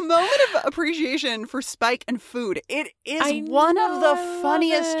a moment of appreciation for Spike and food? It is I one of know, the I love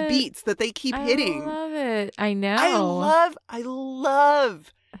funniest it. beats that they keep hitting. I love it. I know. I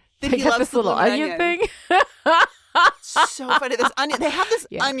love that They he got loves this the little bloomin' onion thing. So funny. This onion. They have this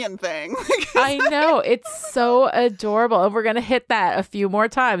Yeah. onion thing. I know. It's so adorable. And we're going to hit that a few more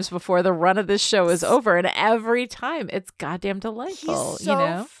times before the run of this show is over. And every time it's goddamn delightful, He's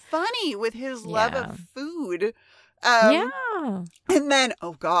so funny with his love Yeah. of food. Yeah. And then,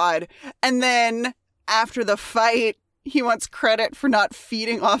 oh God. And then after the fight, he wants credit for not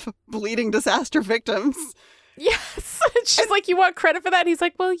feeding off bleeding disaster victims. Yes. She's like, you want credit for that? And he's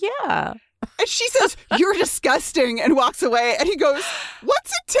like, well, yeah. And she says, you're disgusting, and walks away. And he goes,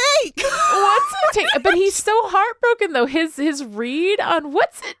 what's it take? What's it take? But he's so heartbroken though. His read on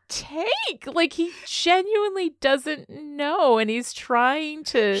what's it take? He genuinely doesn't know, and he's trying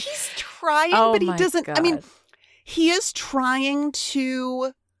to. He's trying, Oh but he my doesn't. I mean, God. he is trying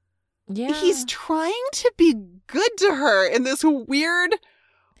to. Yeah. He's trying to be good to her in this weird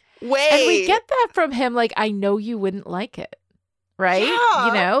way. And we get that from him. I know you wouldn't like it. Right?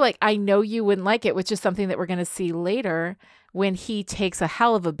 Yeah. I know you wouldn't like it, which is something that we're going to see later when he takes a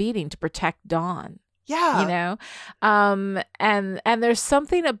hell of a beating to protect Dawn. Yeah. And there's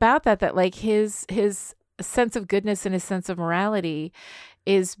something about that his sense of goodness and his sense of morality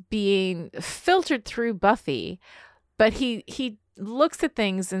is being filtered through Buffy, but he looks at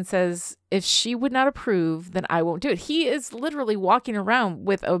things and says, if she would not approve, then I won't do it. He is literally walking around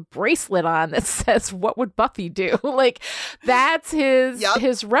with a bracelet on that says, what would Buffy do? That's his Yep.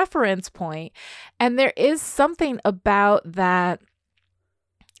 his reference point. And there is something about that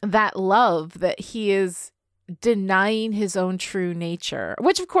love that he is denying his own true nature,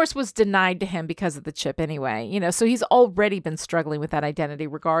 which of course was denied to him because of the chip anyway, so he's already been struggling with that identity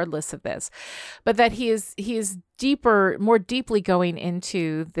regardless of this, but that he is more deeply going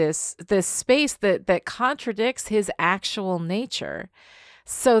into this space that contradicts his actual nature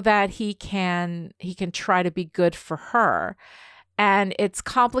so that he can try to be good for her. And it's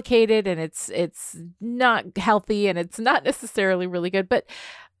complicated and it's not healthy and it's not necessarily really good, but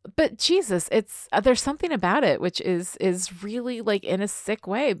Jesus, it's there's something about it which is really in a sick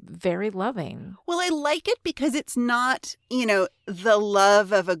way very loving. Well, I like it because it's not, the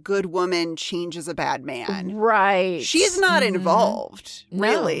love of a good woman changes a bad man. Right. She's not Mhm. involved, No.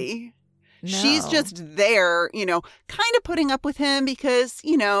 really. She's No. just there, kind of putting up with him because,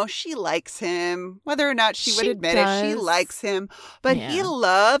 she likes him, whether or not she would She admit it. She does. likes him, but he Yeah.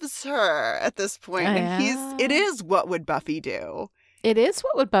 loves her at this point. And Yeah. it is what would Buffy do? It is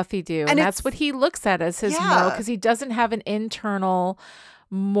what would Buffy do, and that's it's- what he looks at as his Yeah. moral, because he doesn't have an internal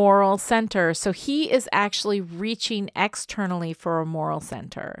moral center. So he is actually reaching externally for a moral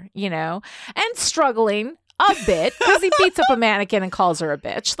center, and struggling a bit because he beats up a mannequin and calls her a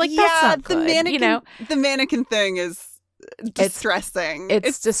bitch. That's not good. The mannequin thing is distressing.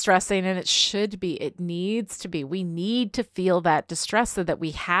 It's distressing, and it should be. It needs to be. We need to feel that distress so that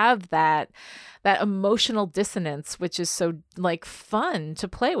we have that emotional dissonance, which is so fun to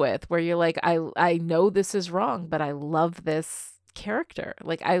play with, where you're I know this is wrong, but I love this character.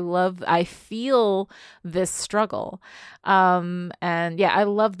 Like I feel this struggle. And yeah, I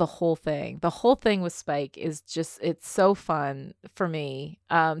love the whole thing. The whole thing with Spike is just, it's so fun for me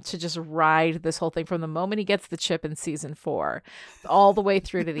to just ride this whole thing from the moment he gets the chip in season 4 all the way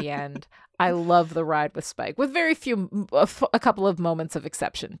through to the end. I love the ride with Spike, with very few, a couple of moments of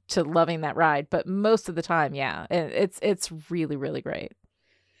exception to loving that ride. But most of the time, yeah, it's really, really great.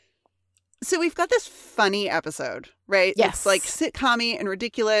 So we've got this funny episode, right? Yes. It's like sitcom-y and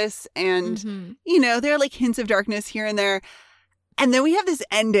ridiculous. And, you know, there are like hints of darkness here and there. And then we have this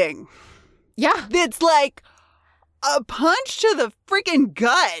ending. Yeah. That's like a punch to the freaking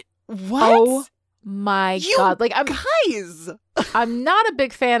gut. What? Oh my God. Like, guys. I'm not a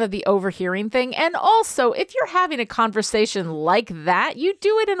big fan of the overhearing thing. And also, if you're having a conversation like that, you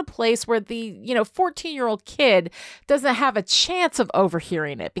do it in a place where the, 14-year-old kid doesn't have a chance of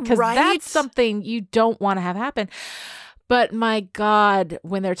overhearing it, because that's something you don't want to have happen. But my God,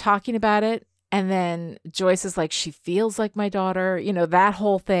 when they're talking about it, and then Joyce is like, she feels like my daughter, that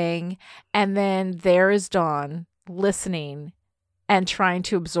whole thing. And then there is Dawn listening and trying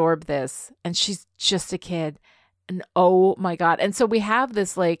to absorb this. And she's just a kid. And oh my God. And so we have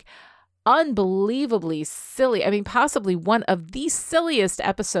this like unbelievably silly, possibly one of the silliest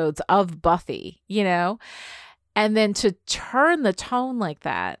episodes of Buffy, and then to turn the tone like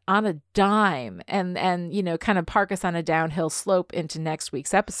that on a dime and kind of park us on a downhill slope into next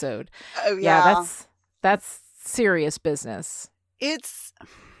week's episode. Oh yeah. That's serious business.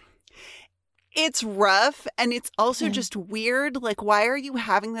 It's rough, and it's also just weird. Like, why are you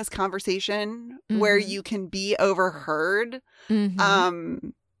having this conversation where you can be overheard? I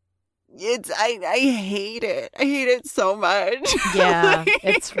hate it. I hate it so much. Yeah,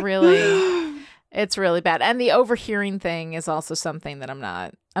 it's really bad. And the overhearing thing is also something that I'm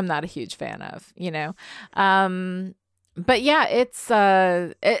not a huge fan of, But yeah, it's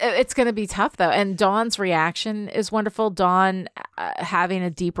going to be tough though. And Dawn's reaction is wonderful. Dawn having a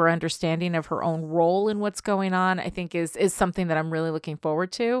deeper understanding of her own role in what's going on, I think is something that I'm really looking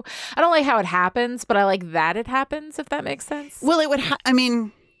forward to. I don't like how it happens, but I like that it happens, if that makes sense. Well, it would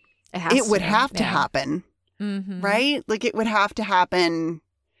it would have to happen, right? Like it would have to happen.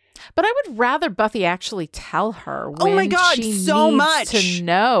 But I would rather Buffy actually tell her when oh my God, she so needs much to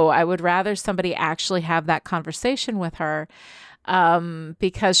know. I would rather somebody actually have that conversation with her,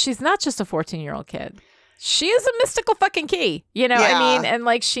 because she's not just a 14-year-old kid. She is a mystical fucking key, and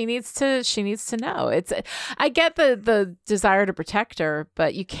like she needs to know. I get the desire to protect her,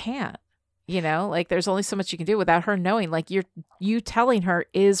 but you can't. Like there's only so much you can do without her knowing. Like you telling her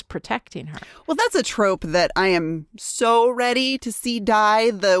is protecting her. Well, that's a trope that I am so ready to see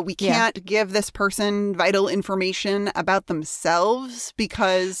die. We can't give this person vital information about themselves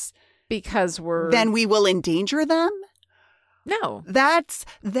because then we will endanger them. No,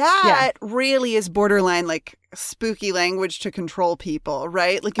 that really is borderline like spooky language to control people,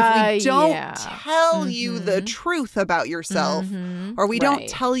 right? Like if we don't tell you the truth about yourself, or we don't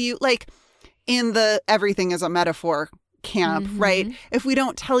tell you, like in the everything is a metaphor camp, right? If we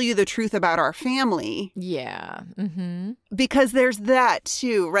don't tell you the truth about our family. Yeah. Because there's that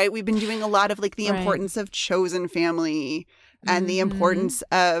too, right? We've been doing a lot of like the importance of chosen family and the importance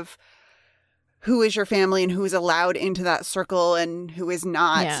of who is your family and who is allowed into that circle and who is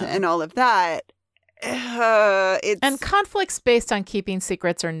not and all of that. And conflicts based on keeping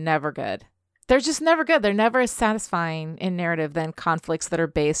secrets are never good. They're just never good. They're never as satisfying in narrative than conflicts that are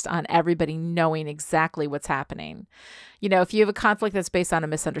based on everybody knowing exactly what's happening. If you have a conflict that's based on a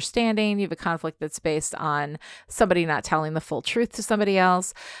misunderstanding, you have a conflict that's based on somebody not telling the full truth to somebody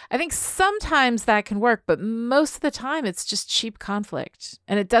else. I think sometimes that can work, but most of the time it's just cheap conflict,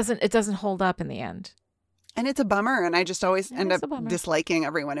 and it doesn't hold up in the end. And it's a bummer, and I just always end up disliking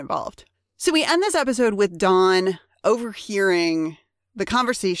everyone involved. So we end this episode with Dawn overhearing the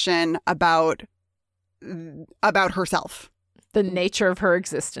conversation about herself. The nature of her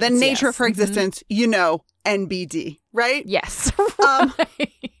existence. The nature of her existence, NBD, right? Yes.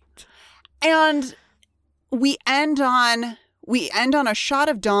 Right. And we end on a shot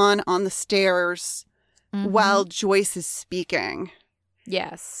of Dawn on the stairs while Joyce is speaking.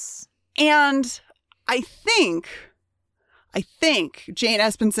 Yes. And I think Jane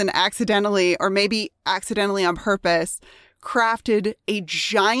Espenson accidentally, or maybe accidentally on purpose, crafted a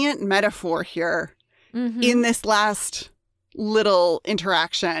giant metaphor here in this last little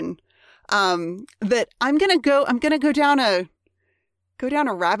interaction that I'm gonna go down a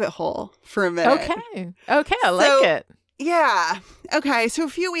rabbit hole for a minute. Okay, I like it. Yeah. Okay. So a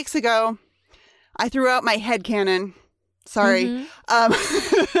few weeks ago, I threw out my headcanon. Sorry.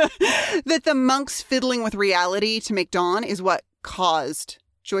 That the monks fiddling with reality to make Dawn is what caused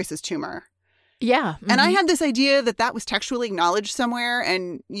Joyce's tumor. Yeah. And I had this idea that that was textually acknowledged somewhere,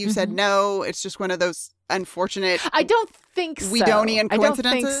 and you said no, it's just one of those unfortunate I don't think so. Whedonian coincidences.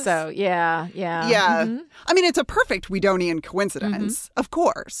 I don't think so. Yeah. Yeah. I mean, it's a perfect Whedonian coincidence, of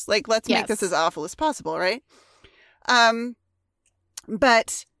course. Like, let's make this as awful as possible, right?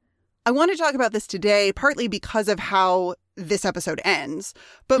 But I want to talk about this today, partly because of how this episode ends,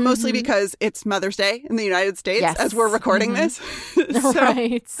 but mostly because it's Mother's Day in the United States as we're recording this. So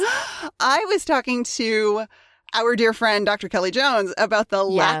Right. I was talking to our dear friend, Dr. Kelly Jones, about the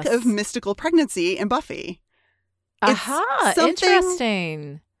lack of mystical pregnancy in Buffy.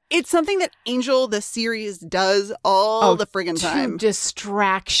 Interesting. It's something that Angel, the series, does all the friggin' time.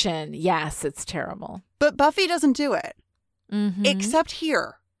 Distraction. Yes, it's terrible. But Buffy doesn't do it. Except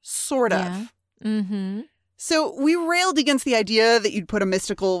here. Sort of. Yeah. So we railed against the idea that you'd put a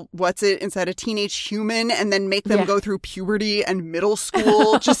mystical inside a teenage human and then make them go through puberty and middle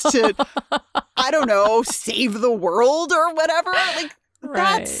school just to, I don't know, save the world or whatever. Like,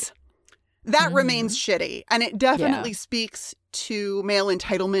 that remains shitty. And it definitely speaks to male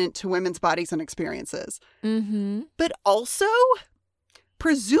entitlement to women's bodies and experiences. But also,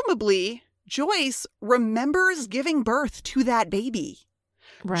 presumably, Joyce remembers giving birth to that baby.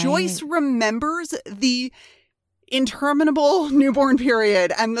 Right. Joyce remembers the interminable newborn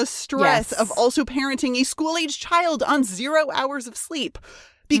period and the stress of also parenting a school-age child on 0 hours of sleep.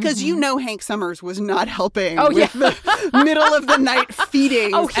 Because you know Hank Summers was not helping with the middle of the night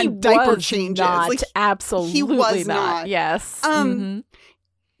feedings and diaper changes. Absolutely he was not. Yes.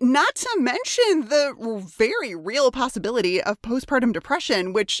 Not to mention the very real possibility of postpartum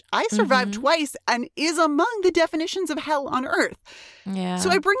depression, which I survived twice and is among the definitions of hell on earth. Yeah. So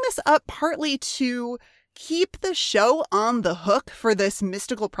I bring this up partly to keep the show on the hook for this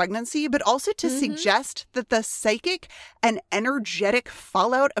mystical pregnancy, but also to suggest that the psychic and energetic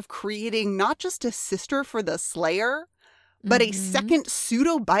fallout of creating not just a sister for the Slayer, but a second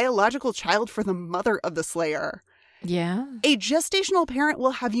pseudo-biological child for the mother of the Slayer. Yeah. A gestational parent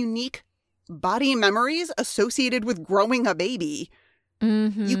will have unique body memories associated with growing a baby.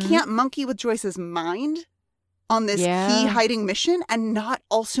 You can't monkey with Joyce's mind on this key hiding mission and not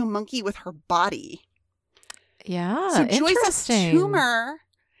also monkey with her body. Yeah. So Joyce's tumor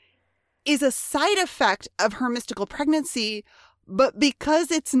is a side effect of her mystical pregnancy, but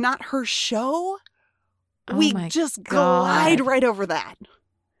because it's not her show, we just glide right over that.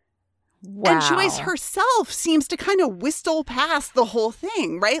 Wow. And Joyce herself seems to kind of whistle past the whole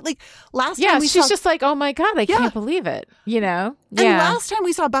thing, right? Like last time she's just like, oh my God, I can't believe it, you know? And last time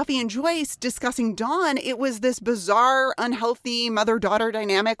we saw Buffy and Joyce discussing Dawn, it was this bizarre, unhealthy mother-daughter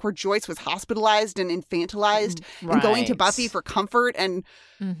dynamic where Joyce was hospitalized and infantilized and going to Buffy for comfort. And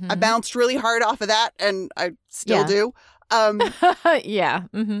I bounced really hard off of that, and I still do. And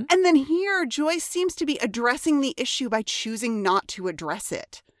then here, Joyce seems to be addressing the issue by choosing not to address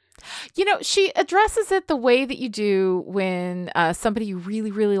it. You know, she addresses it the way that you do when somebody you really,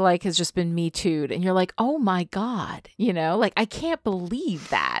 really like has just been Me Too'd, and you're like, oh my God, you know, like, I can't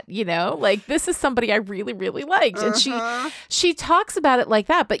believe that, you know, like, this is somebody I really, really liked. And she talks about it like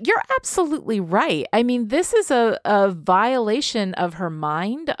that, but you're absolutely right. I mean, this is a violation of her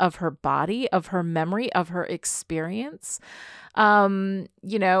mind, of her body, of her memory, of her experience, you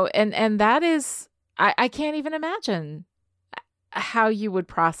know, and that is, I can't even imagine how you would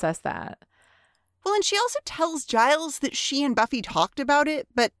process that. Well, and she also tells Giles that she and Buffy talked about it,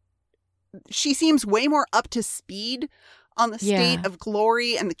 but she seems way more up to speed on the state of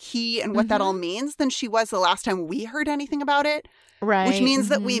glory and the key and what that all means than she was the last time we heard anything about it. Right. Which means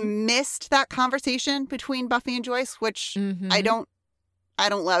that we missed that conversation between Buffy and Joyce, which I don't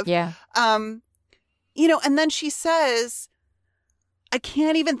love. Yeah. You know, and then she says, I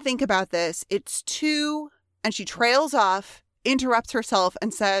can't even think about this. It's too, and she trails off, interrupts herself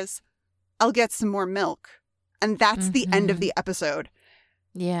and says, I'll get some more milk. And that's the end of the episode.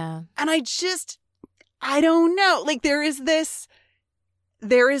 Yeah. And I don't know. Like, there is this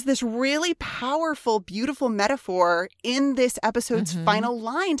really powerful, beautiful metaphor in this episode's final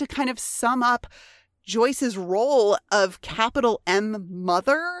line to kind of sum up Joyce's role of capital M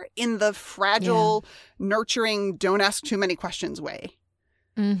mother in the fragile, nurturing, don't ask too many questions way.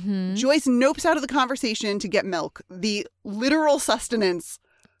 Joyce nopes out of the conversation to get milk, the literal sustenance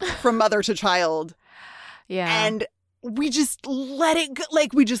from mother to child. Yeah. And we just let it go.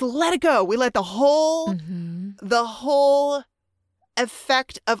 Like, we just let it go. We let the whole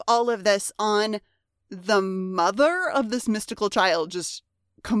effect of all of this on the mother of this mystical child just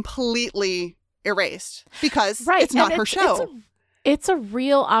completely erased because it's not her show. It's a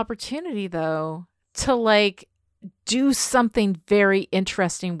real opportunity, though, to, like, do something very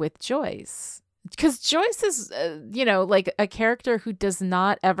interesting with Joyce. Because Joyce is, like a character who does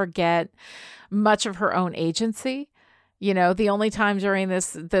not ever get much of her own agency. The only time during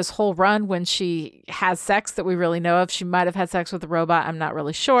this whole run when she has sex that we really know of, she might have had sex with a robot. I'm not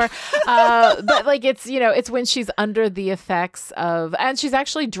really sure. But like, it's when she's under the effects of, and she's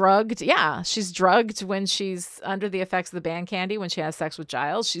actually drugged. Yeah. She's drugged when she's under the effects of the band candy, when she has sex with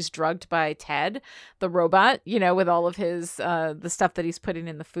Giles. She's drugged by Ted, the robot, with all of his, the stuff that he's putting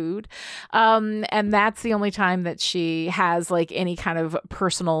in the food. And that's the only time that she has like any kind of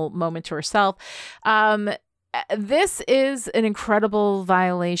personal moment to herself. This is an incredible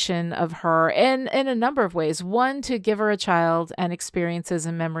violation of her in a number of ways. One, to give her a child and experiences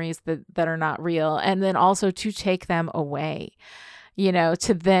and memories that are not real, and then also to take them away,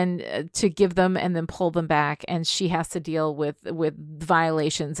 to give them and then pull them back. And she has to deal with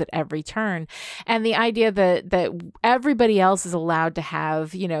violations at every turn. And the idea that everybody else is allowed to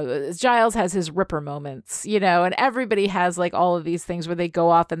have, Giles has his Ripper moments, and everybody has like all of these things where they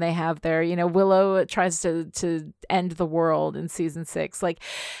go off and they have their, Willow tries to end the world in season 6. Like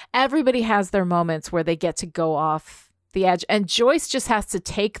everybody has their moments where they get to go off the edge, and Joyce just has to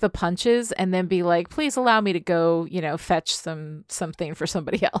take the punches and then be like, please allow me to go, fetch something for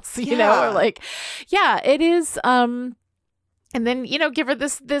somebody else, or like, yeah, it is. And then, give her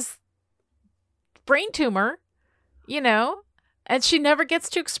this brain tumor, and she never gets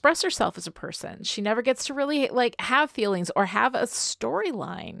to express herself as a person. She never gets to really like have feelings or have a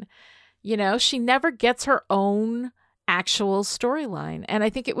storyline. She never gets her own actual storyline. And I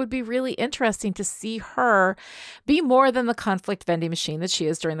think it would be really interesting to see her be more than the conflict vending machine that she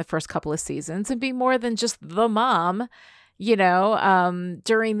is during the first couple of seasons, and be more than just the mom,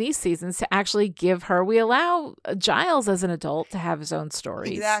 during these seasons, to actually give her, we allow Giles as an adult to have his own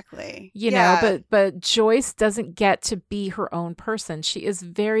stories. Exactly. But Joyce doesn't get to be her own person. She is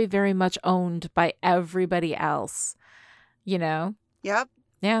very, very much owned by everybody else, Yep.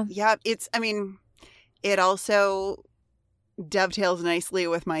 Yeah. Yep. It also dovetails nicely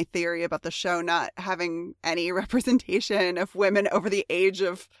with my theory about the show not having any representation of women over the age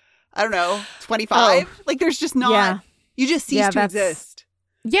of, 25. Oh. Like there's just not. Yeah. You just cease to exist.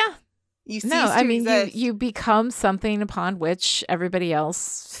 Yeah. You cease to exist. You become something upon which everybody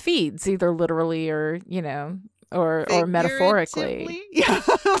else feeds, either literally or, or metaphorically. Yeah.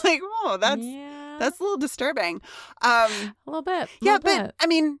 Like, oh, that's a little disturbing. A little bit. But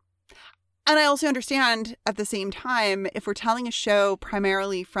and I also understand at the same time, if we're telling a show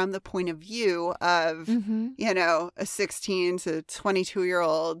primarily from the point of view of, a 16 to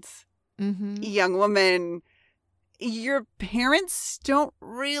 22-year-old young woman, your parents don't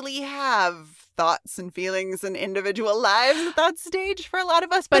really have thoughts and feelings and individual lives at that stage for a lot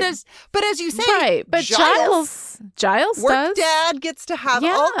of us. But as you say, right? But Giles work does. Dad gets to have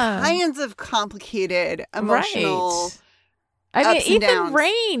all kinds of complicated emotional. Right. Ethan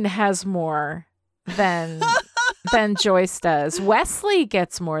Rain has more than Joyce does. Wesley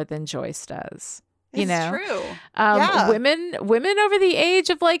gets more than Joyce does. It's true. Women over the age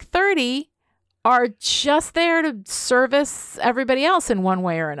of like 30 are just there to service everybody else in one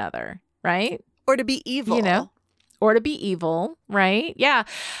way or another, right? Or to be evil. Or to be evil, right? Yeah.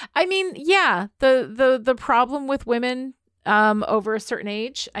 The problem with women over a certain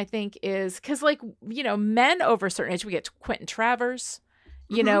age, I think, is because men over a certain age, we get Quentin Travers,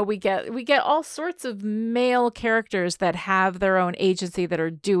 we get all sorts of male characters that have their own agency, that are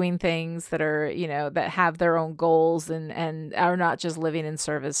doing things, that are, that have their own goals and are not just living in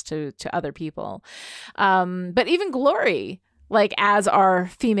service to other people. But even Glory, like as our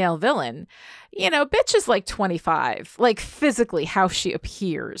female villain, bitch is like 25, like physically how she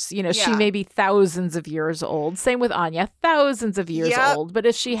appears, she may be thousands of years old. Same with Anya, thousands of years old. But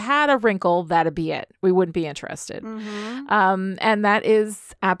if she had a wrinkle, that'd be it. We wouldn't be interested. And that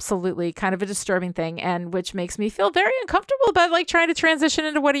is absolutely kind of a disturbing thing, and which makes me feel very uncomfortable about like trying to transition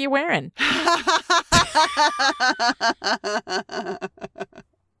into what are you wearing?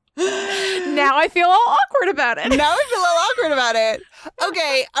 Now I feel all awkward about it.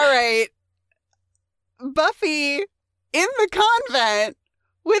 Okay, all right. Buffy in the convent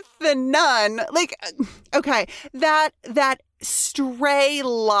with the nun. Like, okay, that stray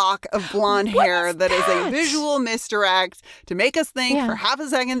lock of blonde hair that is a visual misdirect to make us think for half a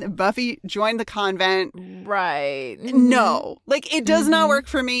second that Buffy joined the convent. Right. No. Like, it does not work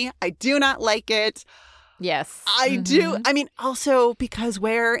for me. I do not like it. Yes. I do. Also because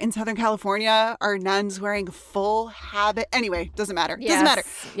where in Southern California are nuns wearing full habit? Anyway, doesn't matter. Yes. Doesn't matter.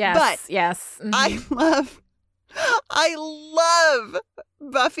 Yes. But yes. I love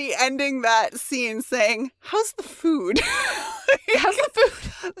Buffy ending that scene saying, "How's the food?" How's the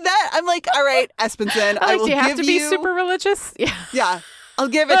food? That I'm like, all right, Espenson, I will do you have give to be you. super religious? Yeah. Yeah, I'll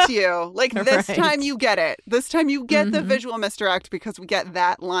give it to you. Like this Right. time you get it. This time you get the visual misdirect because we get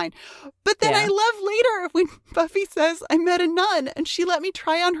that line. But then I love later when Buffy says, "I met a nun and she let me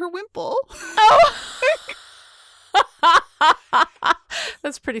try on her wimple." Oh.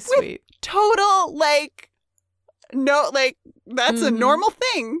 That's pretty sweet. Total that's a normal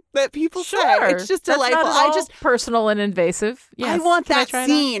thing that people say. It's just That's delightful. not at all personal and invasive. Yes. I want Can that try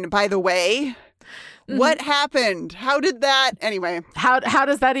scene, by the way. What happened? How did that? Anyway, How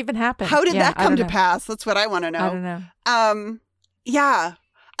does that even happen? how did that I come don't to know. pass? That's what I want to know. I don't know. Yeah.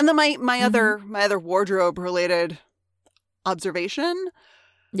 And then my other wardrobe related observation.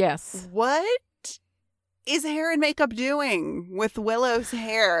 Yes. What is hair and makeup doing with Willow's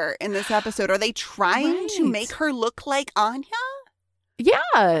hair in this episode? Are they trying to Right. make her look like Anya?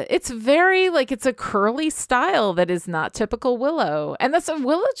 Yeah, it's very it's a curly style that is not typical Willow. And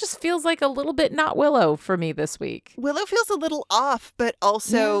Willow just feels like a little bit not Willow for me this week. Willow feels a little off, but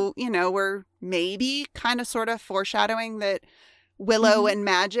also, we're maybe kind of sort of foreshadowing that Willow and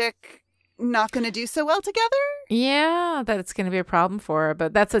Magic not going to do so well together. Yeah, that it's going to be a problem for her,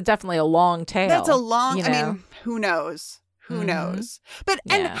 but that's definitely a long tail. That's a long, you I know? mean, who knows? Who knows? But,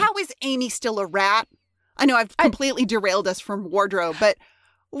 Yeah. and how is Amy still a rat? I know I've completely derailed us from wardrobe, but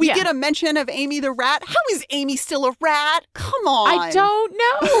we Yeah. get a mention of Amy the rat. How is Amy still a rat? Come on. I don't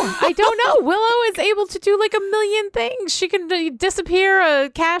know. Willow is able to do like a million things. She can disappear a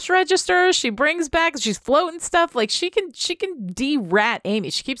cash register. She brings back. She's floating stuff. Like she can de-rat Amy.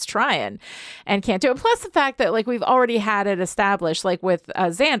 She keeps trying and can't do it. Plus the fact that like we've already had it established, like with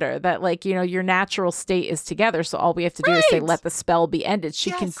Xander, that your natural state is together. So all we have to do is say Right. let the spell be ended.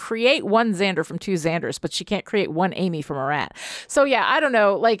 She can Yes. create one Xander from two Xanders, but she can't create one Amy from a rat. So yeah, I don't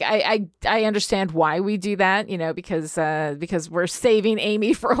know. Like I understand why we do that, because we're saving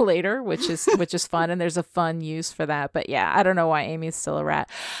Amy for later, which is fun, and there's a fun use for that. But yeah, I don't know why Amy's still a rat.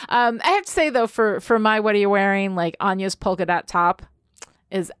 I have to say though, for my what are you wearing? Like Anya's polka dot top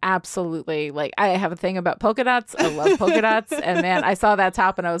is absolutely I have a thing about polka dots. I love polka dots, and man, I saw that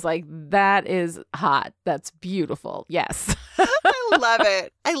top and I was like, that is hot. That's beautiful. Yes. I love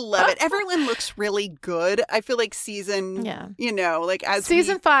it. I love it. Everyone looks really good. I feel like season, as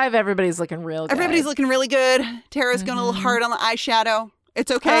Season 5, everybody's looking real good. everybody's looking really good. Tara's going a little hard on the eyeshadow. It's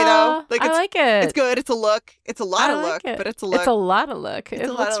okay though. I like it. It's good. It's a look. It's a lot I of like look, it. but it's a look. It's a lot of look. It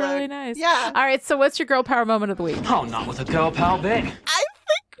a lot looks of really look. nice. Yeah. All right. So, what's your girl power moment of the week? Oh, not with a girl pal bit. I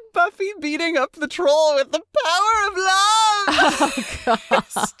think Buffy beating up the troll with the power of love. Oh God.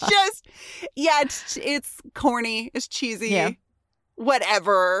 It's just, it's corny. It's cheesy. Yeah.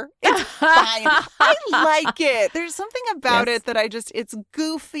 Whatever. It's fine. I like it. There's something about Yes. it that it's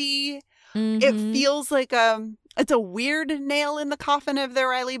goofy. Mhm. It feels like it's a weird nail in the coffin of the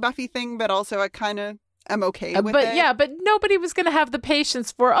Riley Buffy thing, but also I kind of am okay with but it. yeah, but nobody was going to have the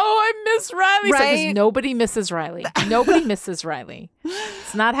patience for, I miss Riley. Right? So nobody misses Riley. Nobody misses Riley.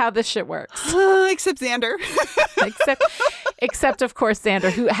 It's not how this shit works. Except Xander. Except of course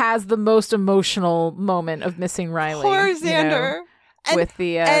Xander, who has the most emotional moment of missing Riley. Poor you know, Xander. with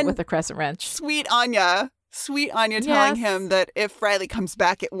and the crescent wrench. Sweet Anya telling him that if Riley comes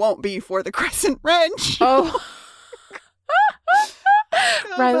back, it won't be for the crescent wrench. Oh.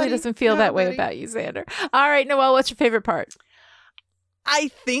 Riley buddy. doesn't feel No, that way buddy. about you, Xander. All right, Noelle, what's your favorite part? I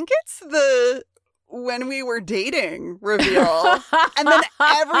think it's the when we were dating reveal. And then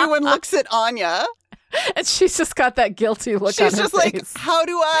everyone looks at Anya. And she's just got that guilty look on She's her just like, face. how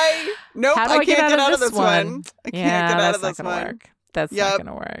do I? Nope, How do I I can't get out of this one? one. I can't Yeah, get out that's of not this gonna one. work. That's Yep. not going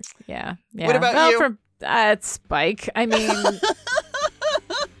to work. Yeah. What about you? It's Spike. I mean,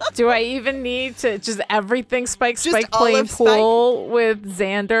 do I even need to just everything Spike Just Spike all playing of Spike? pool with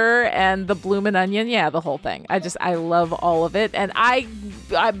Xander and the Bloomin' Onion? Yeah, the whole thing. I love all of it. And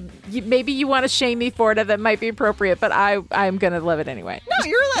maybe you want to shame me for it. That might be appropriate, but I'm going to love it anyway. No,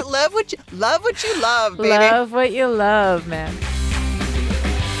 you're like love what you love, baby. Love what you love, man.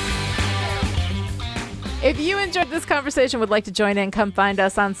 If you enjoyed this conversation, would like to join in, come find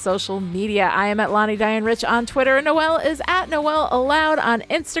us on social media. I am at Lonnie Diane Rich on Twitter, and Noelle is at Noelle Aloud on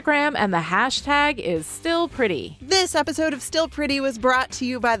Instagram, and the hashtag is Still Pretty. This episode of Still Pretty was brought to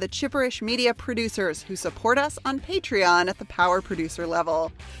you by the Chipperish Media producers who support us on Patreon at the power producer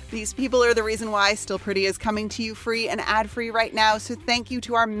level. These people are the reason why Still Pretty is coming to you free and ad-free right now, so thank you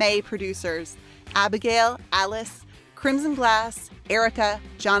to our May producers, Abigail, Alice, Crimson Glass, Erica,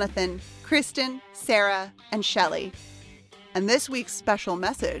 Jonathan, Kristen, Sarah, and Shelley. And this week's special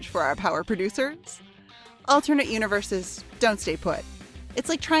message for our power producers: alternate universes don't stay put. It's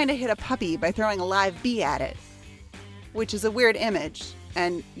like trying to hit a puppy by throwing a live bee at it, which is a weird image,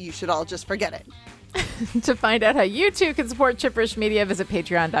 and you should all just forget it. To find out how you too can support Chipperish Media, visit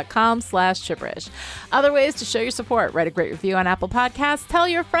patreon.com/chipperish. Other ways to show your support: write a great review on Apple Podcasts, tell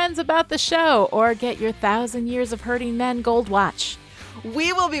your friends about the show, or get your 1,000 Years of Hurting Men gold watch.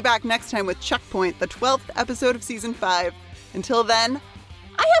 We will be back next time with Checkpoint, the 12th episode of Season 5. Until then,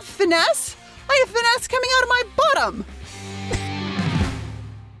 I have finesse! I have finesse coming out of my bottom!